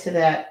dipping into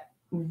that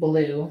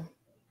blue.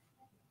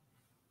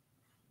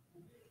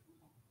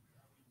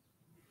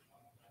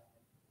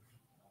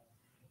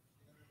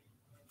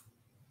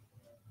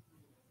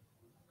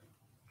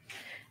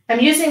 I'm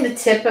using the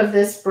tip of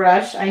this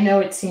brush. I know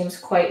it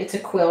seems it's a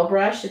quill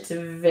brush. It's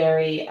a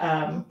very,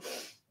 I'm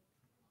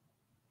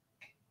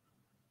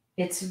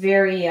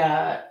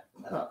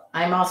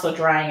also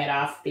drying it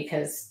off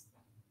because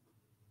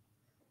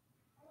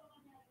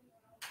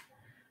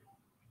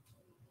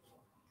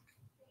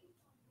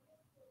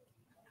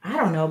I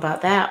don't know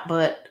about that,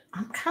 but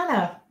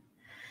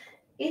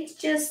it's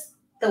just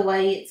the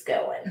way it's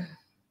going.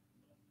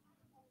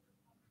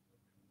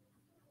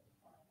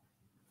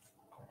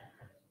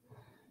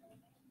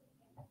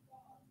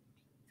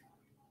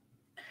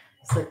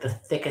 It's like the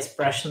thickest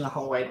brush in the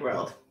whole wide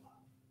world.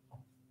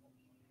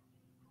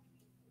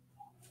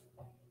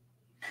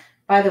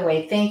 By the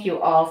way, thank you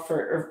all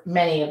for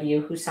many of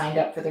you who signed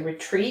up for the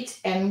retreat.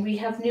 And we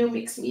have new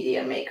mixed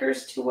media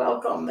makers to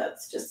welcome.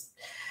 That's just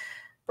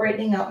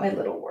brightening up my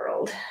little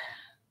world.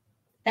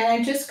 And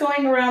I'm just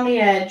going around the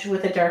edge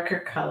with a darker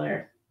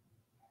color.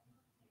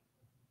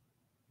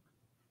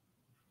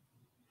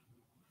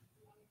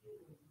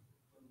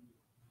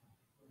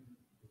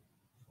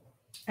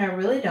 I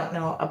really don't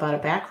know about a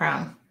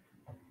background.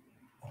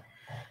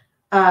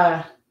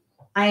 I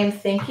am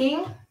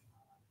thinking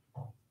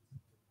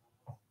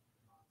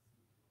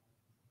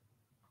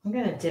I'm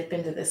going to dip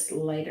into this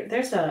lighter.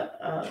 There's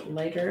a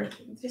lighter,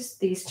 just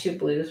these two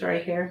blues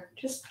right here.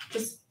 Just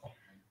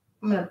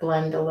I'm going to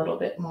blend a little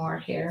bit more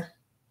here.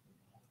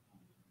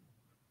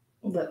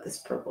 Let this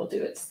purple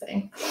do its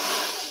thing.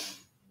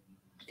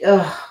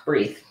 Ugh,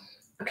 breathe.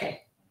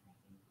 Okay.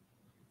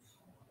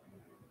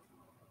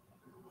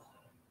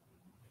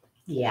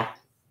 Yeah.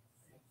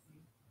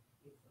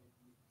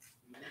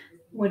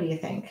 What do you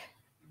think?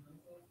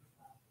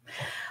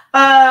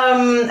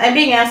 I'm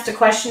being asked a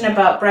question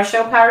about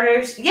Brusho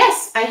powders.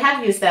 Yes, I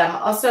have used them.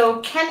 Also,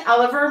 Ken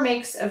Oliver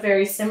makes a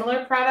very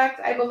similar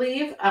product, I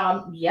believe.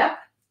 Yep.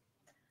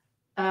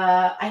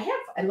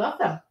 I love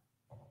them.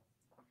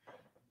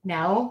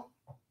 Now,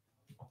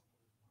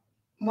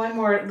 one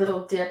more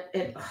little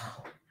dip.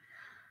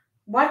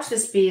 Watch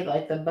this be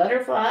like the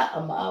butterfly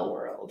of my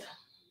world.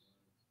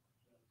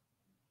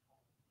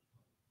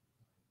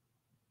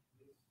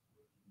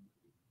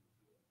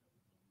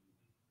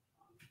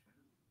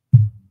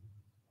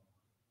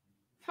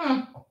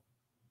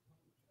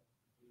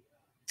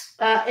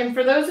 And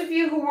for those of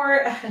you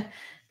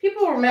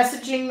people were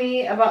messaging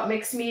me about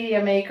mixed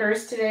media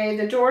makers today.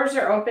 The doors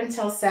are open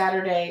till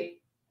Saturday.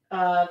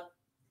 I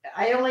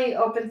only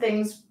open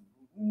things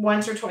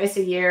once or twice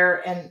a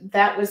year, and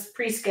that was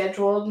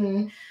pre-scheduled,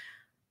 and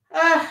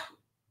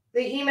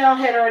the email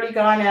had already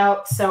gone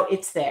out, so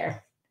it's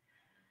there.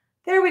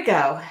 There we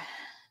go.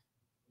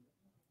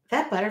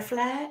 That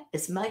butterfly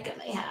is making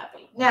me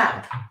happy.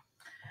 Now,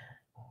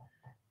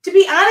 to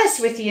be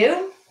honest with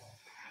you,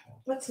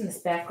 what's in this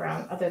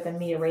background other than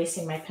me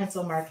erasing my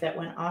pencil mark that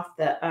went off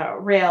the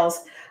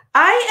rails?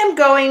 I am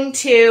going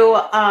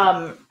to,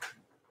 I'm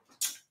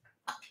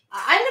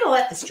going to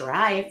let this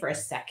dry for a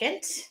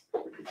second,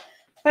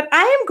 but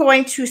I am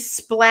going to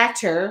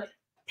splatter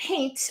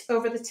paint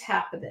over the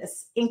top of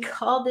this and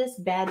call this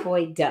bad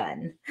boy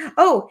done.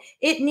 Oh,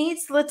 it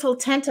needs little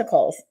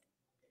tentacles.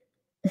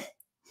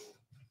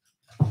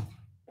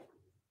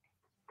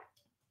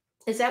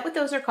 Is that what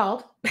those are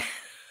called?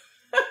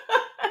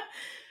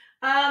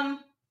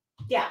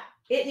 Yeah,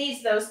 it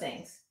needs those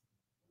things.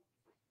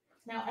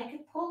 Now I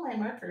could pull my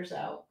markers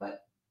out,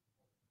 but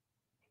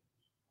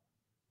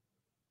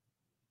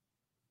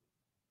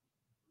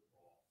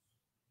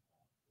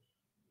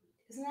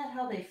isn't that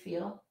how they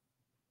feel?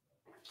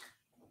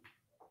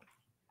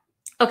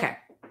 Okay.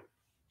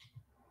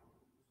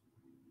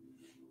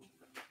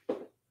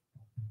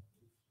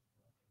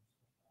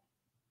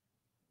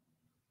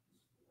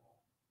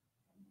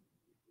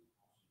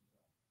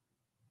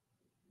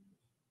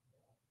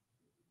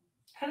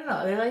 I don't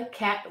know. They're like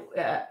cat.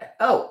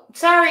 Oh,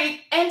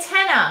 sorry.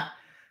 Antenna.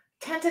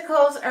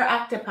 Tentacles are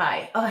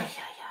octopi. Oh,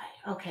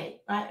 yeah. Okay.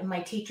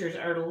 My teachers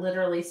are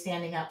literally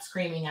standing up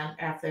screaming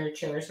off their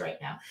chairs right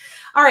now.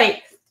 All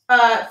right.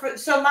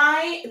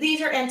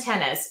 These are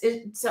antennas.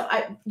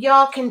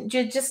 Y'all can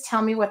just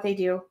tell me what they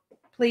do.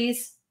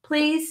 Please.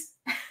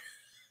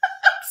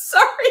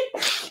 Sorry.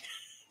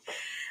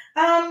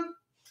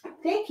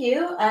 Thank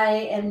you.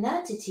 I am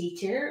not a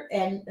teacher,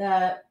 and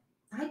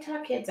I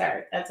taught kids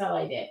art. That's all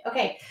I did.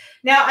 Okay.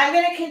 Now I'm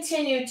going to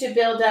continue to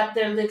build up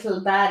their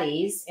little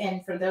bodies.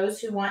 And for those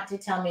who want to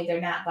tell me they're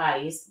not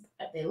bodies,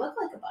 they look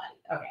like a body.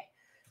 Okay.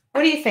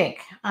 What do you think?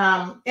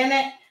 And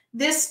then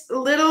this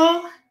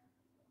little,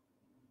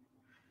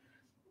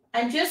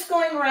 I'm just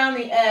going around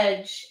the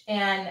edge,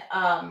 and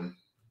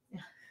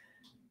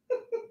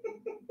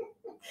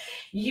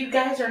you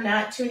guys are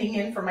not tuning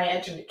in for my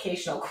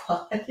educational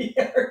quality,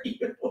 are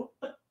you?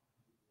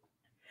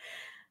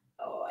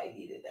 Oh, I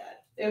needed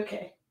that.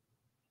 Okay.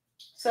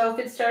 So if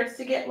it starts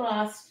to get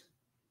lost,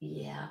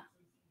 yeah.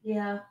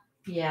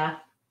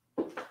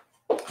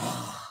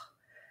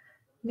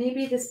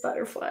 Maybe this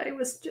butterfly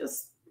was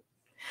just.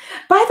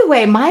 By the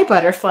way, my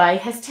butterfly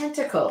has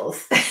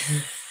tentacles.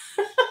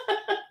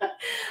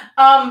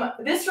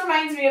 This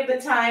reminds me of the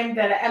time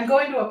that I'm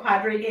going to a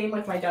Padre game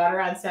with my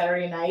daughter on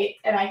Saturday night,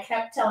 and I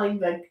kept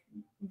telling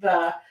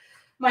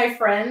my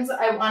friends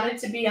I wanted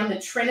to be on the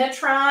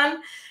Trinitron,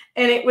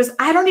 and it was,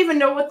 I don't even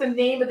know what the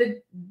name of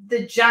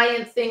the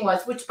giant thing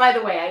was, which, by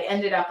the way, I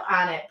ended up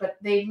on it, but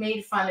they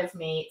made fun of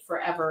me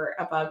forever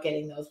about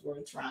getting those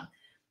words wrong.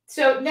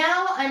 So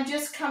now I'm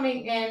just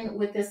coming in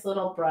with this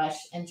little brush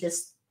and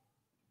just,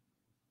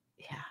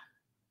 yeah.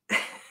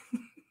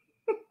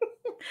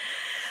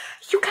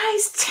 You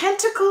guys,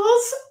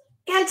 tentacles,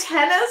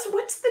 antennas,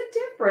 what's the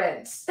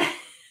difference?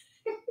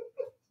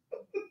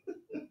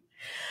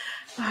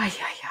 Ay.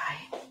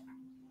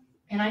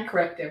 And I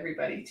correct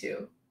everybody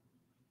too.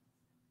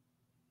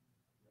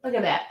 Look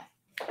at that.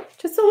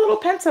 Just a little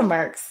pencil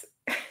marks.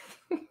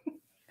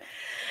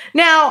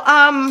 Now,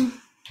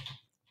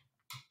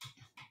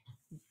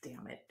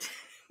 damn it.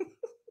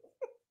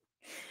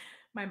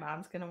 My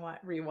mom's going to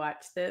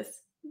rewatch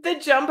this. The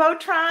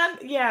Jumbotron?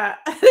 Yeah,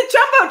 the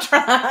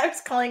Jumbotron. I was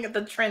calling it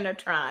the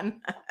Trinitron.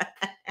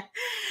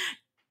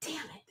 Damn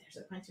it. There's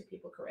a bunch of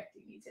people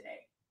correcting me today.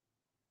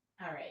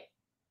 All right.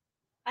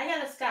 I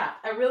got to stop.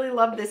 I really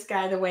love this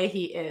guy the way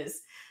he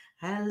is.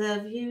 I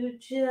love you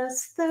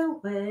just the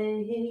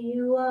way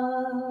you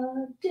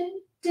are.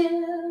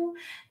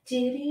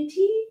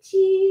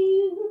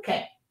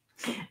 Okay.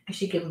 I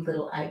should give him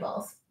little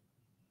eyeballs.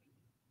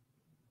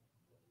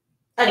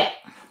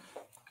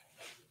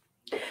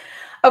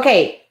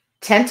 Okay.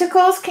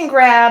 Tentacles can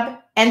grab.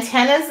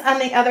 Antennas, on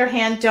the other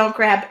hand, don't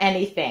grab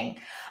anything.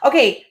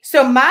 Okay.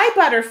 So my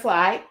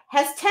butterfly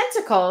has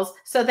tentacles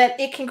so that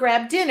it can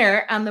grab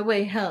dinner on the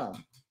way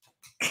home.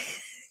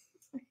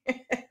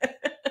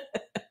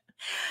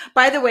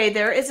 By the way,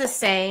 there is a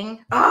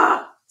saying,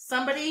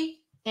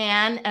 somebody,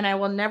 and I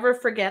will never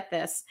forget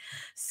this.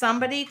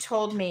 Somebody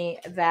told me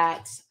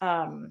that,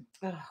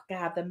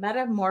 the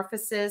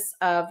metamorphosis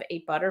of a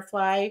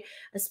butterfly,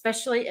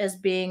 especially as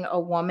being a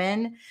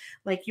woman,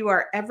 like you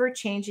are ever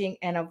changing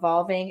and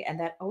evolving. And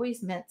that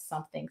always meant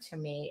something to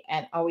me,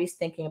 and always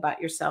thinking about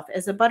yourself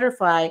as a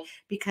butterfly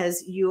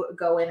because you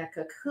go in a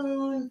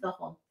cocoon, the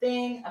whole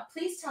thing.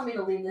 Please tell me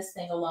to leave this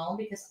thing alone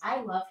because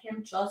I love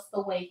him just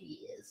the way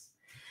he is.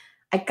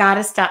 I got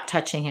to stop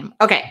touching him.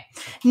 Okay.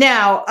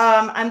 Now,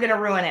 I'm going to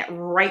ruin it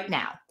right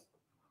now.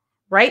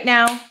 Right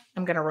now,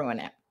 I'm going to ruin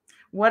it.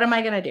 What am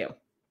I going to do?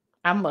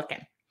 I'm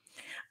looking.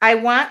 I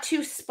want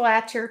to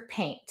splatter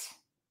paint.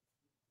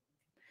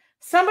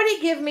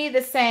 Somebody give me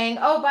the saying.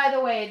 Oh, by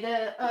the way,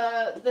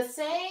 the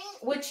saying,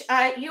 which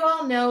you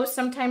all know,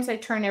 sometimes I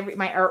turn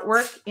my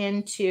artwork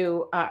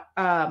into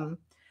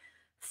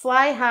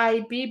fly high,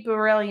 be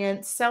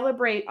brilliant,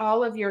 celebrate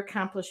all of your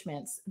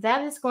accomplishments.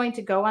 That is going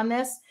to go on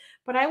this.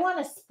 But I want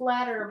to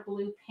splatter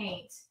blue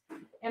paint.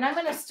 And I'm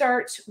going to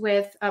start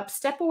with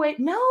step away.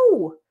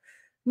 No.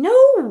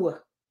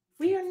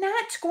 We are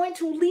not going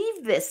to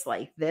leave this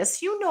like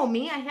this. You know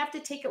me. I have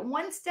to take it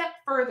one step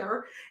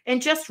further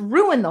and just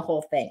ruin the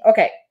whole thing.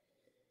 Okay.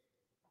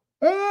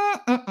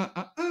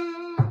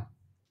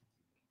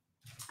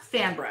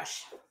 Fan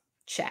brush.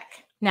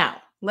 Check.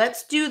 Now,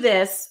 let's do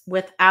this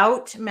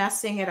without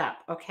messing it up,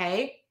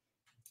 okay?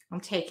 I'm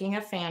taking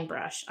a fan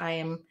brush.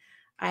 I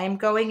am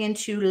going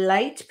into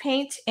light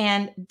paint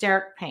and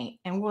dark paint,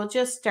 and we'll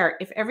just start.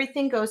 If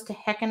everything goes to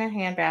heck in a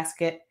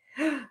handbasket,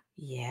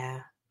 yeah.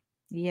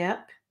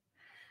 Yep.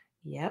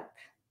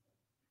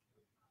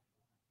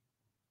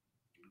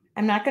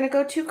 I'm not going to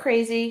go too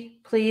crazy.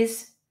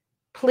 Please.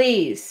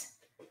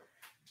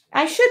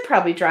 I should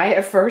probably dry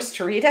it first,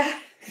 Rita.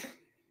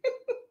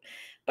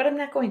 But I'm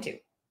not going to.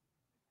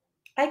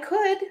 I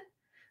could,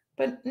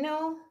 but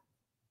no.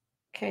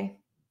 Okay.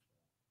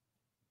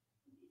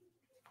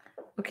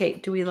 Okay,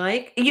 do we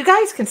like? You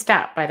guys can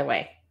stop, by the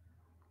way.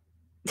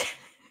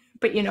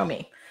 But you know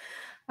me.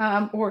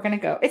 We're going to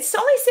go. It's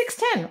only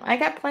 6:10. I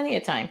got plenty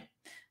of time.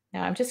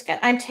 Now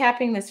I'm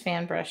tapping this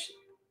fan brush.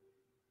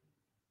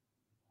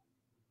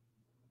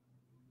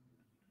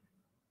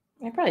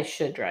 I probably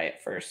should dry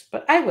it first,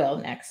 but I will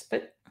next.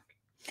 But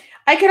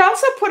I could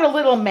also put a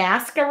little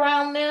mask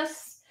around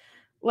this.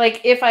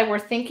 Like if I were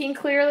thinking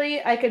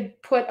clearly, I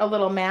could put a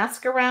little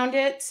mask around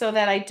it so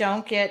that I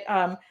don't get,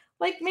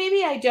 like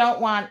maybe I don't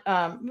want,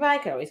 but I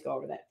could always go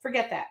over that.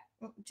 Forget that.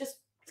 Just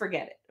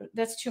forget it.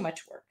 That's too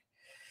much work.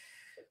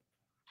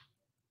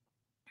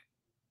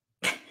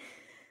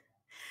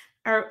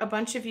 Are a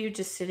bunch of you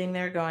just sitting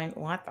there going,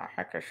 what the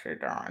heck is she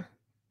doing?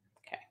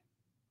 Okay.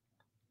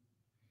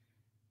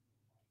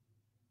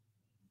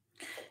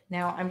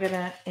 Now I'm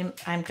gonna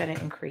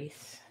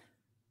increase.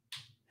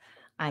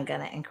 I'm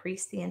gonna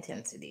increase the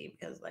intensity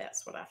because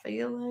that's what I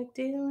feel like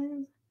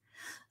doing.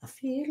 I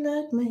feel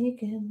like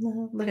making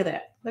love. Look at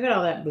that. Look at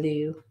all that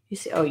blue. You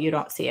see? Oh, you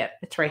don't see it.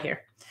 It's right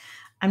here.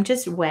 I'm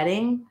just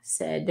wetting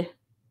said.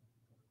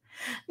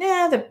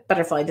 Nah, the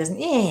butterfly doesn't.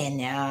 Yeah,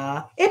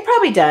 no. It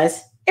probably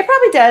does.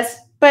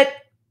 But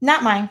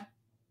not mine.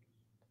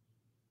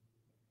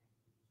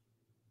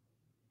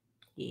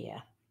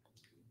 Yeah.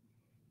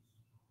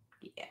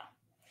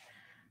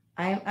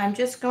 I'm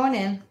just going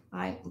in.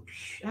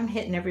 I'm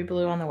hitting every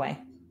blue on the way.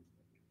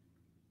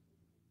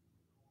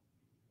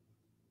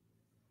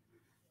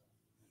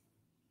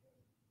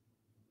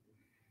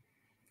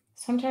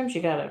 Sometimes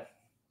you gotta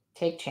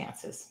take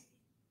chances.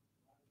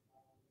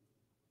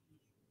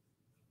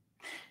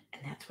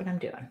 And that's what I'm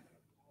doing.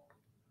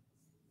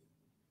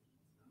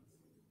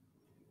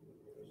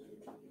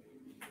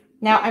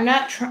 Now I'm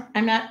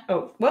not,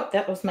 oh, whoop,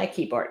 that was my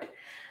keyboard.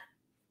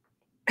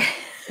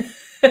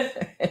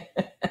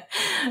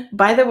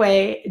 By the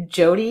way,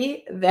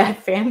 Jody,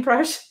 that fan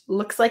brush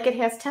looks like it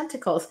has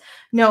tentacles.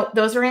 No,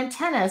 those are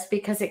antennas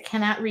because it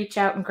cannot reach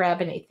out and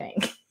grab anything.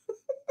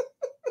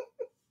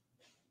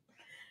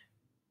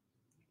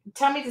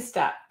 Tell me to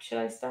stop. Should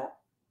I stop?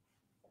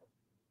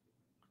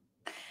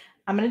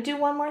 I'm going to do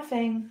one more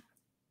thing.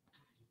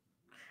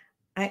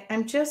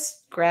 I'm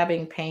just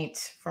grabbing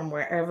paint from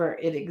wherever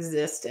it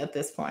exists at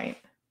this point.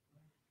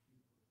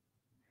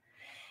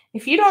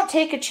 If you don't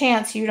take a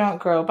chance, you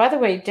don't grow. By the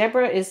way,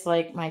 Deborah is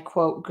like my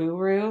quote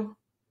guru.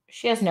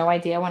 She has no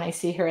idea when I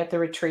see her at the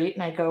retreat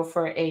and I go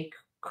for a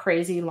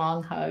crazy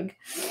long hug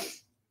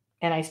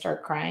and I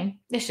start crying.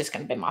 It's just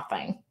going to be my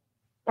thing.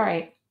 All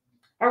right.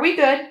 Are we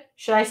good?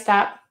 Should I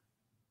stop?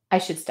 I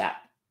should stop.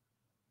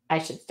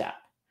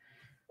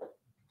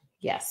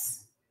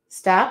 Yes.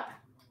 Stop.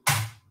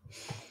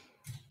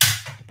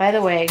 By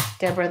the way,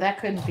 Deborah, that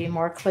couldn't be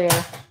more clear.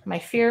 My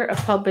fear of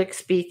public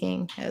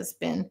speaking has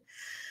been...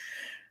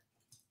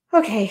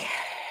 Okay.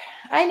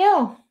 I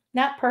know.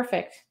 Not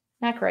perfect.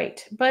 Not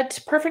great. But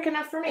perfect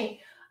enough for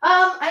me.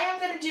 I am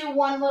going to do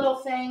one little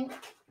thing.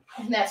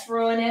 And that's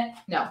ruin it.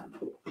 No.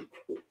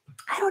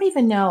 I don't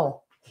even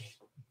know.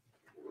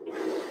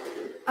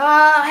 Do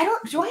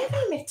I have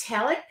any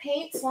metallic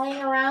paints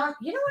lying around?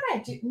 You know what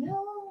I do?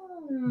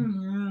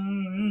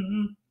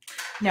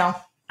 No.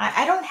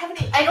 I don't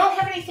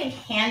have anything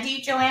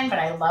handy, Joanne, but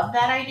I love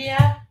that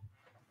idea.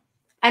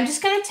 I'm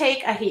just going to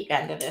take a heat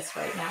gun to this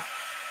right now.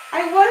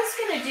 I was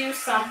going to do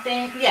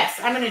something. Yes,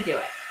 I'm going to do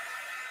it.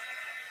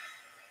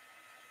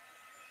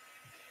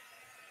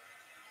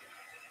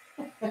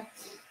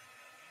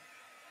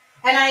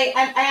 And I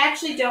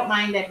actually don't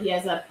mind that he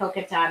has a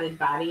polka dotted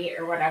body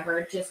or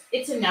whatever. Just,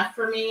 it's enough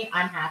for me.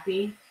 I'm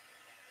happy.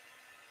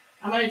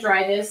 I'm going to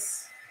dry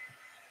this.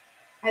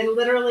 I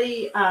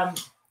literally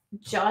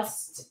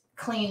just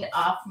cleaned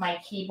off my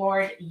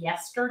keyboard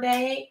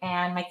yesterday,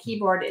 and my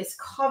keyboard is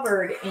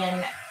covered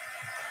in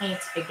paint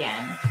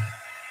again.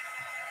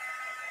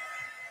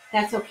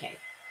 That's okay.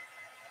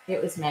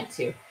 It was meant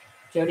to.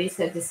 Jody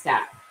said to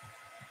stop.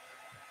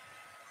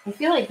 I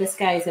feel like this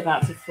guy is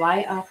about to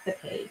fly off the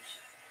page.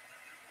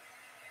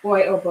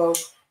 Boy, oh, boy.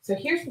 So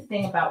here's the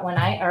thing about when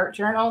I art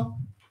journal.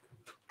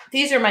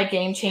 These are my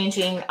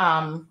game-changing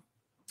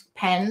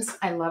pens.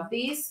 I love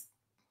these.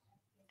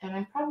 and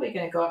I'm probably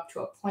going to go up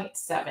to a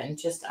 0.7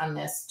 just on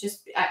this.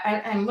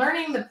 I'm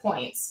learning the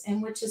points,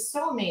 and which is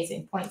so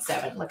amazing.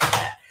 0.7, look at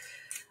that.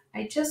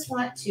 I just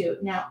want to,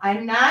 now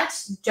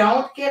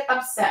don't get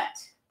upset.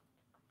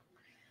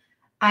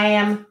 I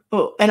am,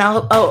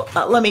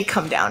 let me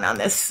come down on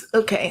this.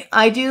 Okay.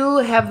 I do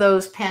have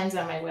those pens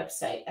on my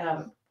website.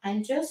 I'm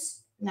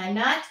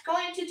not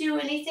going to do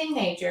anything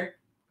major.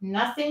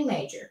 Nothing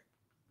major.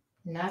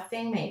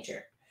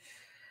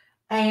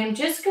 I am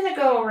just going to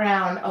go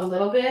around a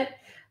little bit,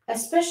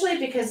 especially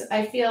because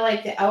I feel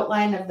like the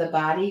outline of the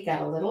body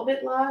got a little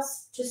bit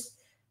lost.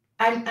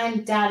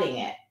 I'm dotting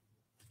it.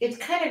 It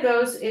kind of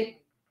goes, it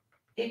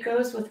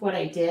goes with what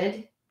I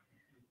did.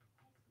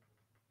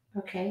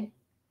 Okay.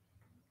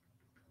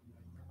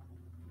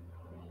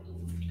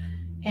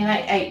 And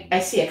I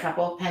see a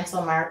couple of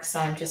pencil marks, so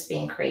I'm just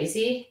being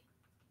crazy.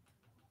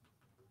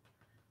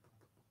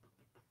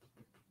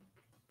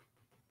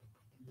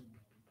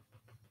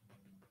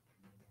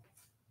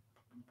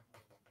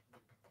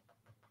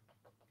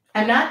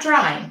 I'm not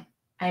drawing,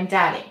 I'm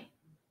dotting.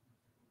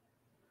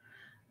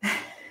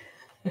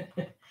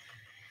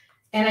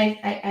 And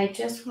I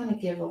just want to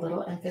give a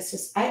little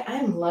emphasis.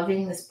 I'm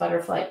loving this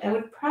butterfly. I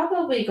would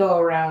probably go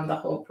around the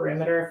whole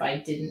perimeter if I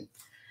didn't.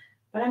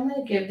 But I'm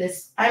going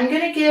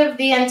to give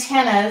the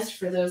antennas,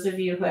 for those of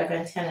you who have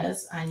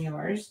antennas on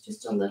yours,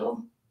 just a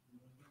little.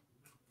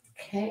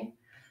 Okay.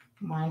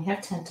 Mine have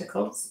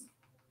tentacles.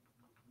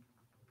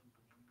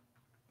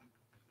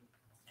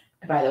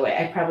 By the way,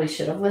 I probably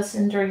should have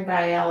listened during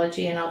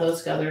biology and all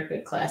those other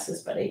good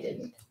classes, but I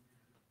didn't.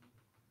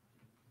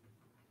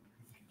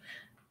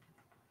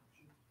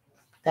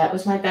 That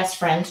was my best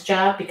friend's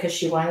job because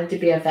she wanted to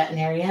be a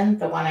veterinarian,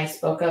 the one I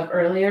spoke of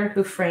earlier,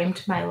 who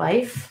framed my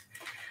life.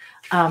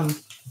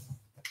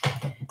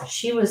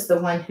 She was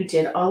the one who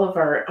did all of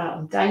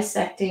our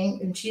dissecting,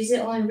 and she's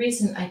the only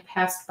reason I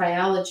passed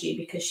biology,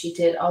 because she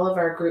did all of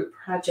our group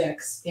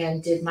projects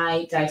and did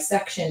my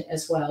dissection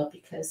as well,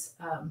 because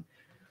I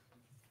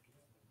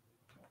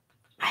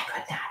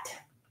could not.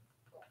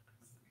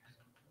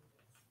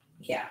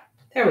 Yeah,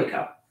 there we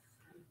go.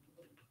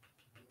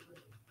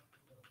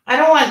 I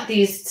don't want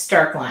these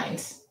stark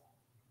lines.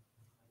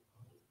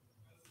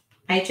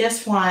 I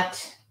just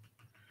want,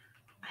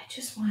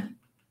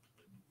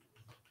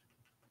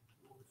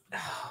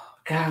 oh,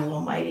 God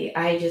almighty.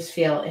 I just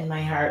feel in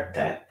my heart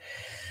that,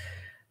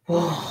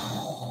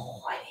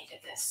 oh, I needed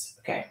this.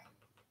 Okay.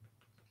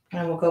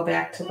 And we'll go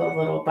back to the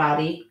little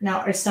body.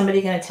 Now, is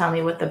somebody going to tell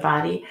me what the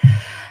body?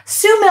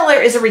 Sue Miller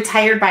is a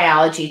retired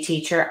biology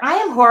teacher. I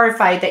am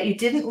horrified that you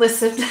didn't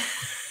listen.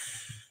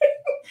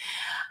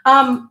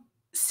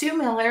 Sue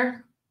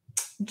Miller,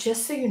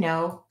 just so you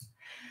know,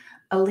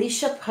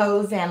 Alicia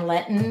Poe Van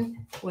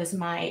Letten was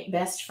my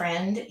best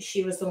friend.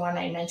 She was the one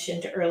I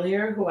mentioned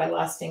earlier who I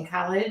lost in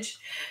college.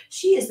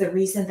 She is the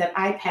reason that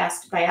I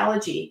passed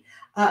biology.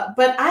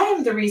 But I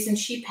am the reason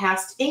she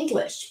passed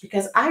English,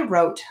 because I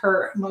wrote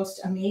her most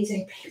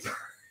amazing paper.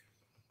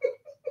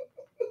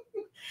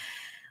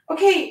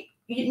 Okay,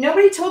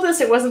 nobody told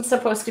us it wasn't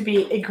supposed to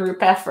be a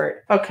group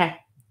effort. Okay.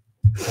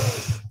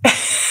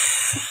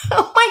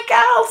 Oh my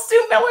God,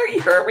 Sue Miller,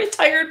 you're a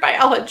retired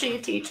biology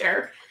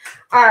teacher.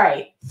 All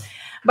right.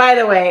 By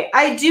the way,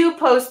 I do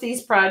post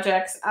these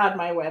projects on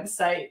my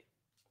website.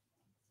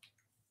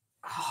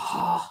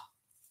 Oh,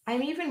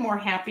 I'm even more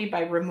happy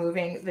by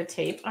removing the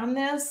tape on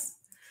this,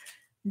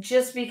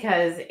 just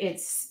because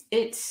it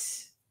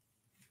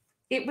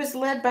was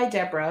led by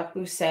Deborah,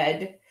 who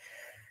said,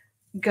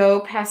 go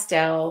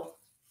pastel.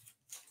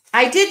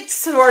 I did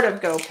sort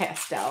of go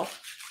pastel.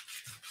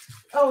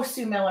 Oh,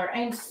 Sue Miller,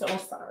 I'm so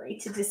sorry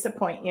to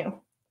disappoint you.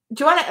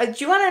 Do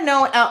you want to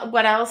know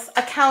what else?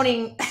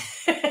 Accounting.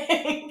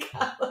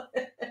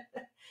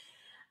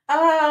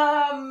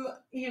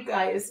 You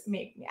guys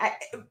make me.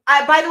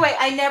 I by the way,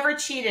 I never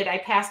cheated. I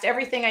passed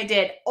everything I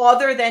did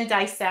other than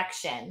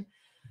dissection.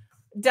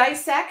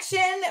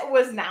 Dissection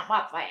was not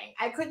my thing.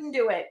 I couldn't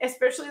do it,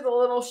 especially the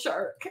little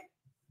shark.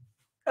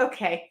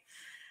 Okay.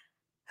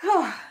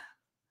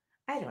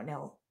 I don't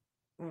know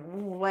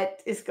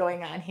what is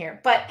going on here,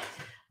 but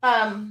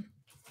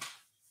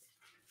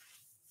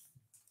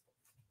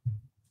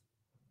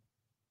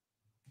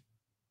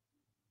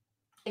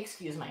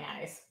excuse my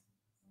eyes.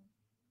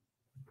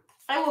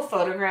 I will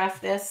photograph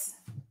this.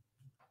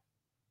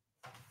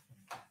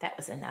 That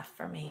was enough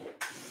for me.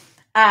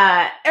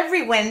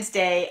 Every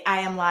Wednesday,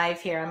 I am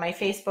live here on my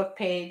Facebook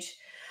page.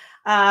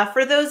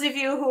 For those of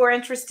you who are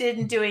interested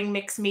in doing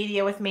mixed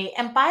media with me,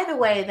 and by the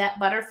way, that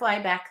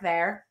butterfly back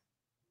there,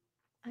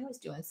 I was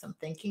doing some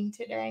thinking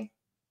today.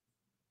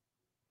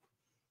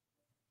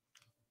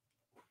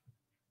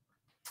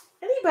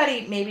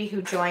 Anybody maybe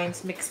who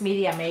joins Mixed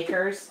Media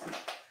Makers,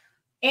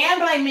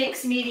 and by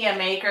Mixed Media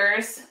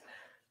Makers,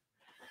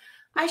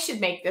 I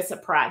should make this a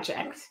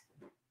project.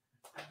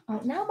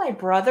 Oh, now my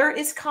brother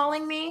is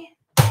calling me.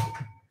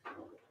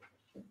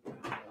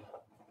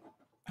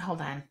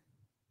 Hold on.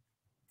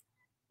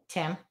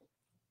 Tim,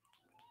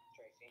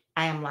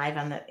 I am live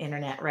on the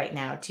internet right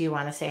now. Do you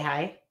want to say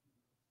hi?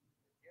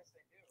 Yes,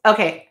 I do.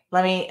 Okay,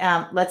 let me,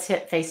 let's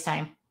hit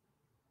FaceTime.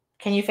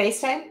 Can you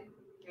FaceTime?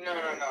 No, I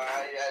don't want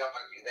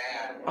to do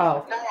that.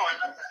 Oh. No,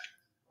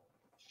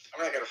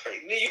 I'm not going to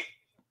fake me.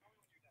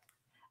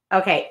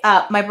 Okay.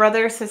 My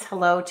brother says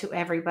hello to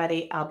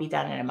everybody. I'll be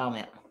done in a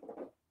moment.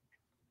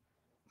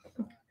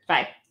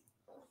 Bye.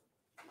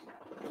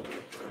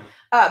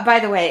 By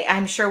the way,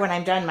 I'm sure when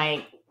I'm done,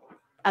 my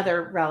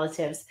other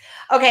relatives.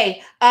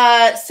 Okay.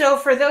 So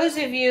for those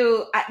of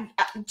you,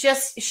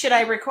 should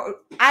I record?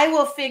 I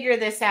will figure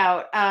this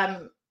out.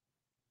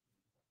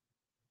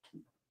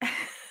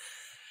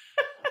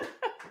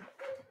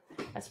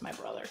 That's my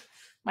brother,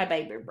 my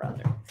baby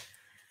brother.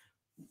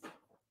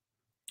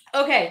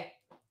 Okay.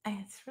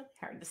 It's really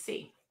hard to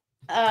see.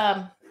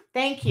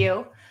 Thank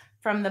you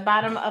from the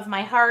bottom of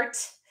my heart.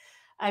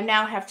 I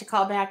now have to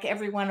call back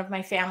every one of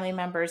my family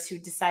members who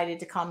decided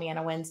to call me on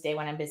a Wednesday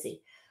when I'm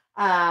busy.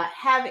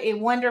 Have a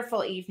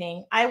wonderful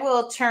evening. I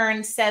will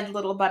turn said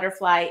little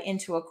butterfly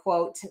into a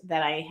quote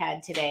that I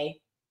had today.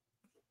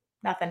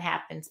 Nothing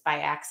happens by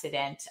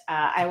accident.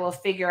 I will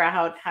figure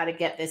out how to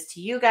get this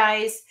to you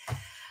guys.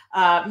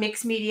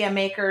 Mixed media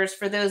makers,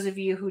 for those of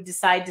you who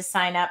decide to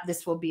sign up,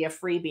 this will be a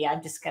freebie.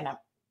 I'm just going to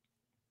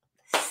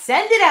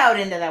send it out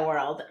into the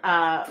world.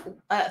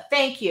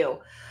 Thank you.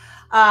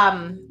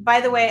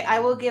 By the way, I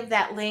will give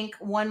that link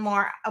one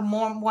more.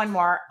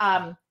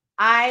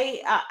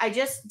 I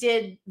just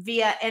did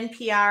via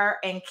NPR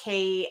and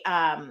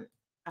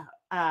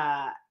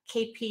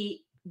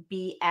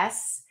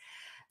KPBS.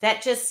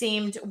 That just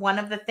seemed one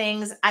of the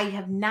things. I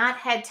have not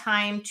had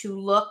time to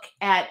look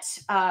at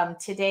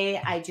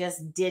today. I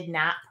just did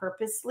not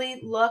purposely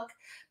look.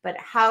 But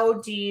how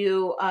do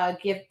you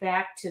give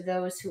back to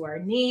those who are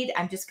in need?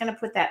 I'm just going to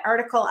put that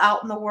article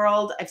out in the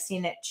world. I've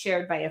seen it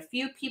shared by a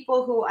few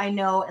people who I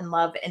know and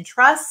love and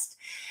trust.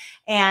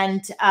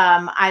 And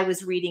I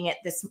was reading it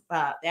this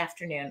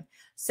afternoon.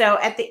 So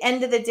at the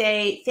end of the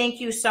day, thank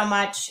you so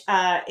much.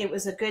 It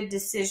was a good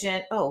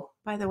decision. Oh,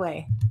 by the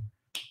way,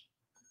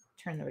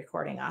 turn the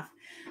recording off.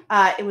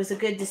 It was a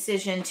good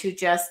decision to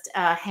just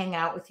hang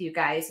out with you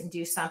guys and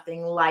do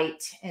something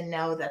light and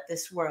know that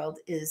this world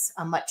is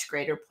a much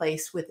greater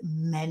place with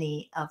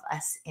many of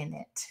us in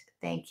it.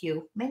 Thank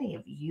you. Many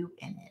of you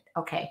in it.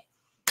 Okay.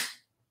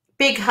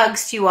 Big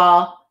hugs to you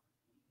all.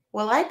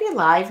 Will I be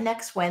live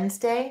next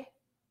Wednesday?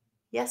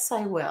 Yes,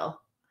 I will.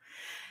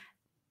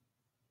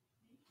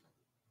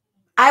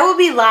 I will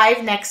be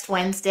live next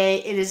Wednesday.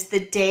 It is the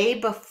day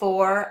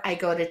before I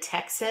go to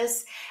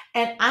Texas.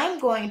 And I'm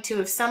going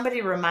to, if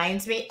somebody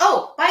reminds me,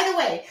 oh, by the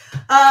way,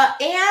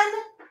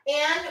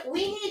 and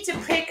we need to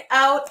pick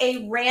out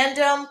a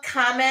random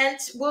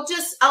comment. We'll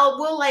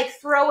like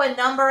throw a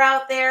number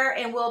out there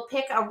and we'll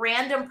pick a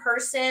random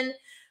person,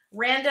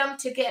 random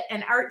to get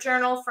an art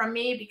journal from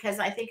me because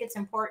I think it's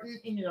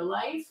important in your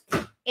life.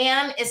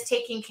 Anne is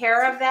taking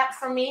care of that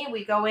for me.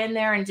 We go in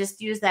there and just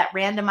use that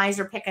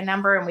randomizer, pick a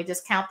number, and we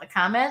just count the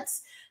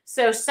comments.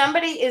 So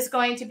somebody is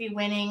going to be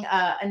winning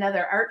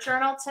another art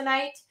journal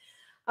tonight.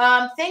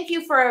 Thank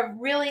you for a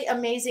really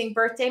amazing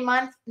birthday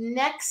month.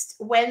 Next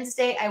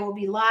Wednesday, I will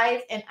be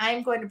live, and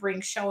I'm going to bring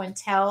show and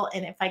tell.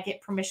 And if I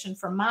get permission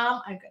from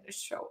Mom, I'm going to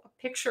show a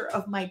picture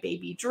of my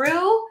baby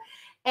Drew.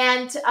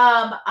 And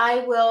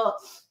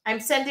I'm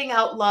sending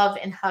out love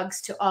and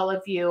hugs to all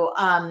of you.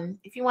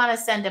 If you want to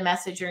send a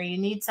message or you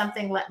need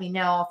something, let me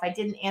know. If I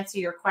didn't answer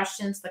your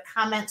questions, the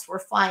comments were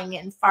flying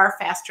in far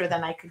faster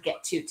than I could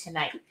get to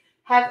tonight.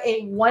 Have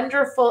a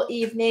wonderful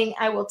evening.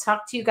 I will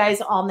talk to you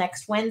guys all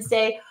next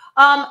Wednesday.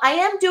 I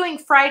am doing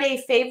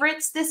Friday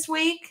favorites this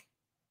week.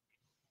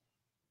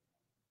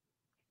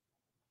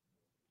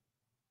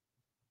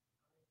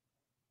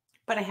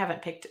 But I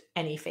haven't picked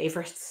any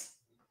favorites.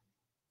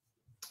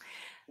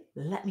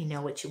 Let me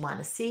know what you want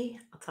to see.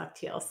 I'll talk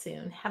to you all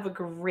soon. Have a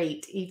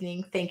great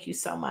evening. Thank you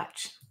so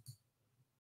much.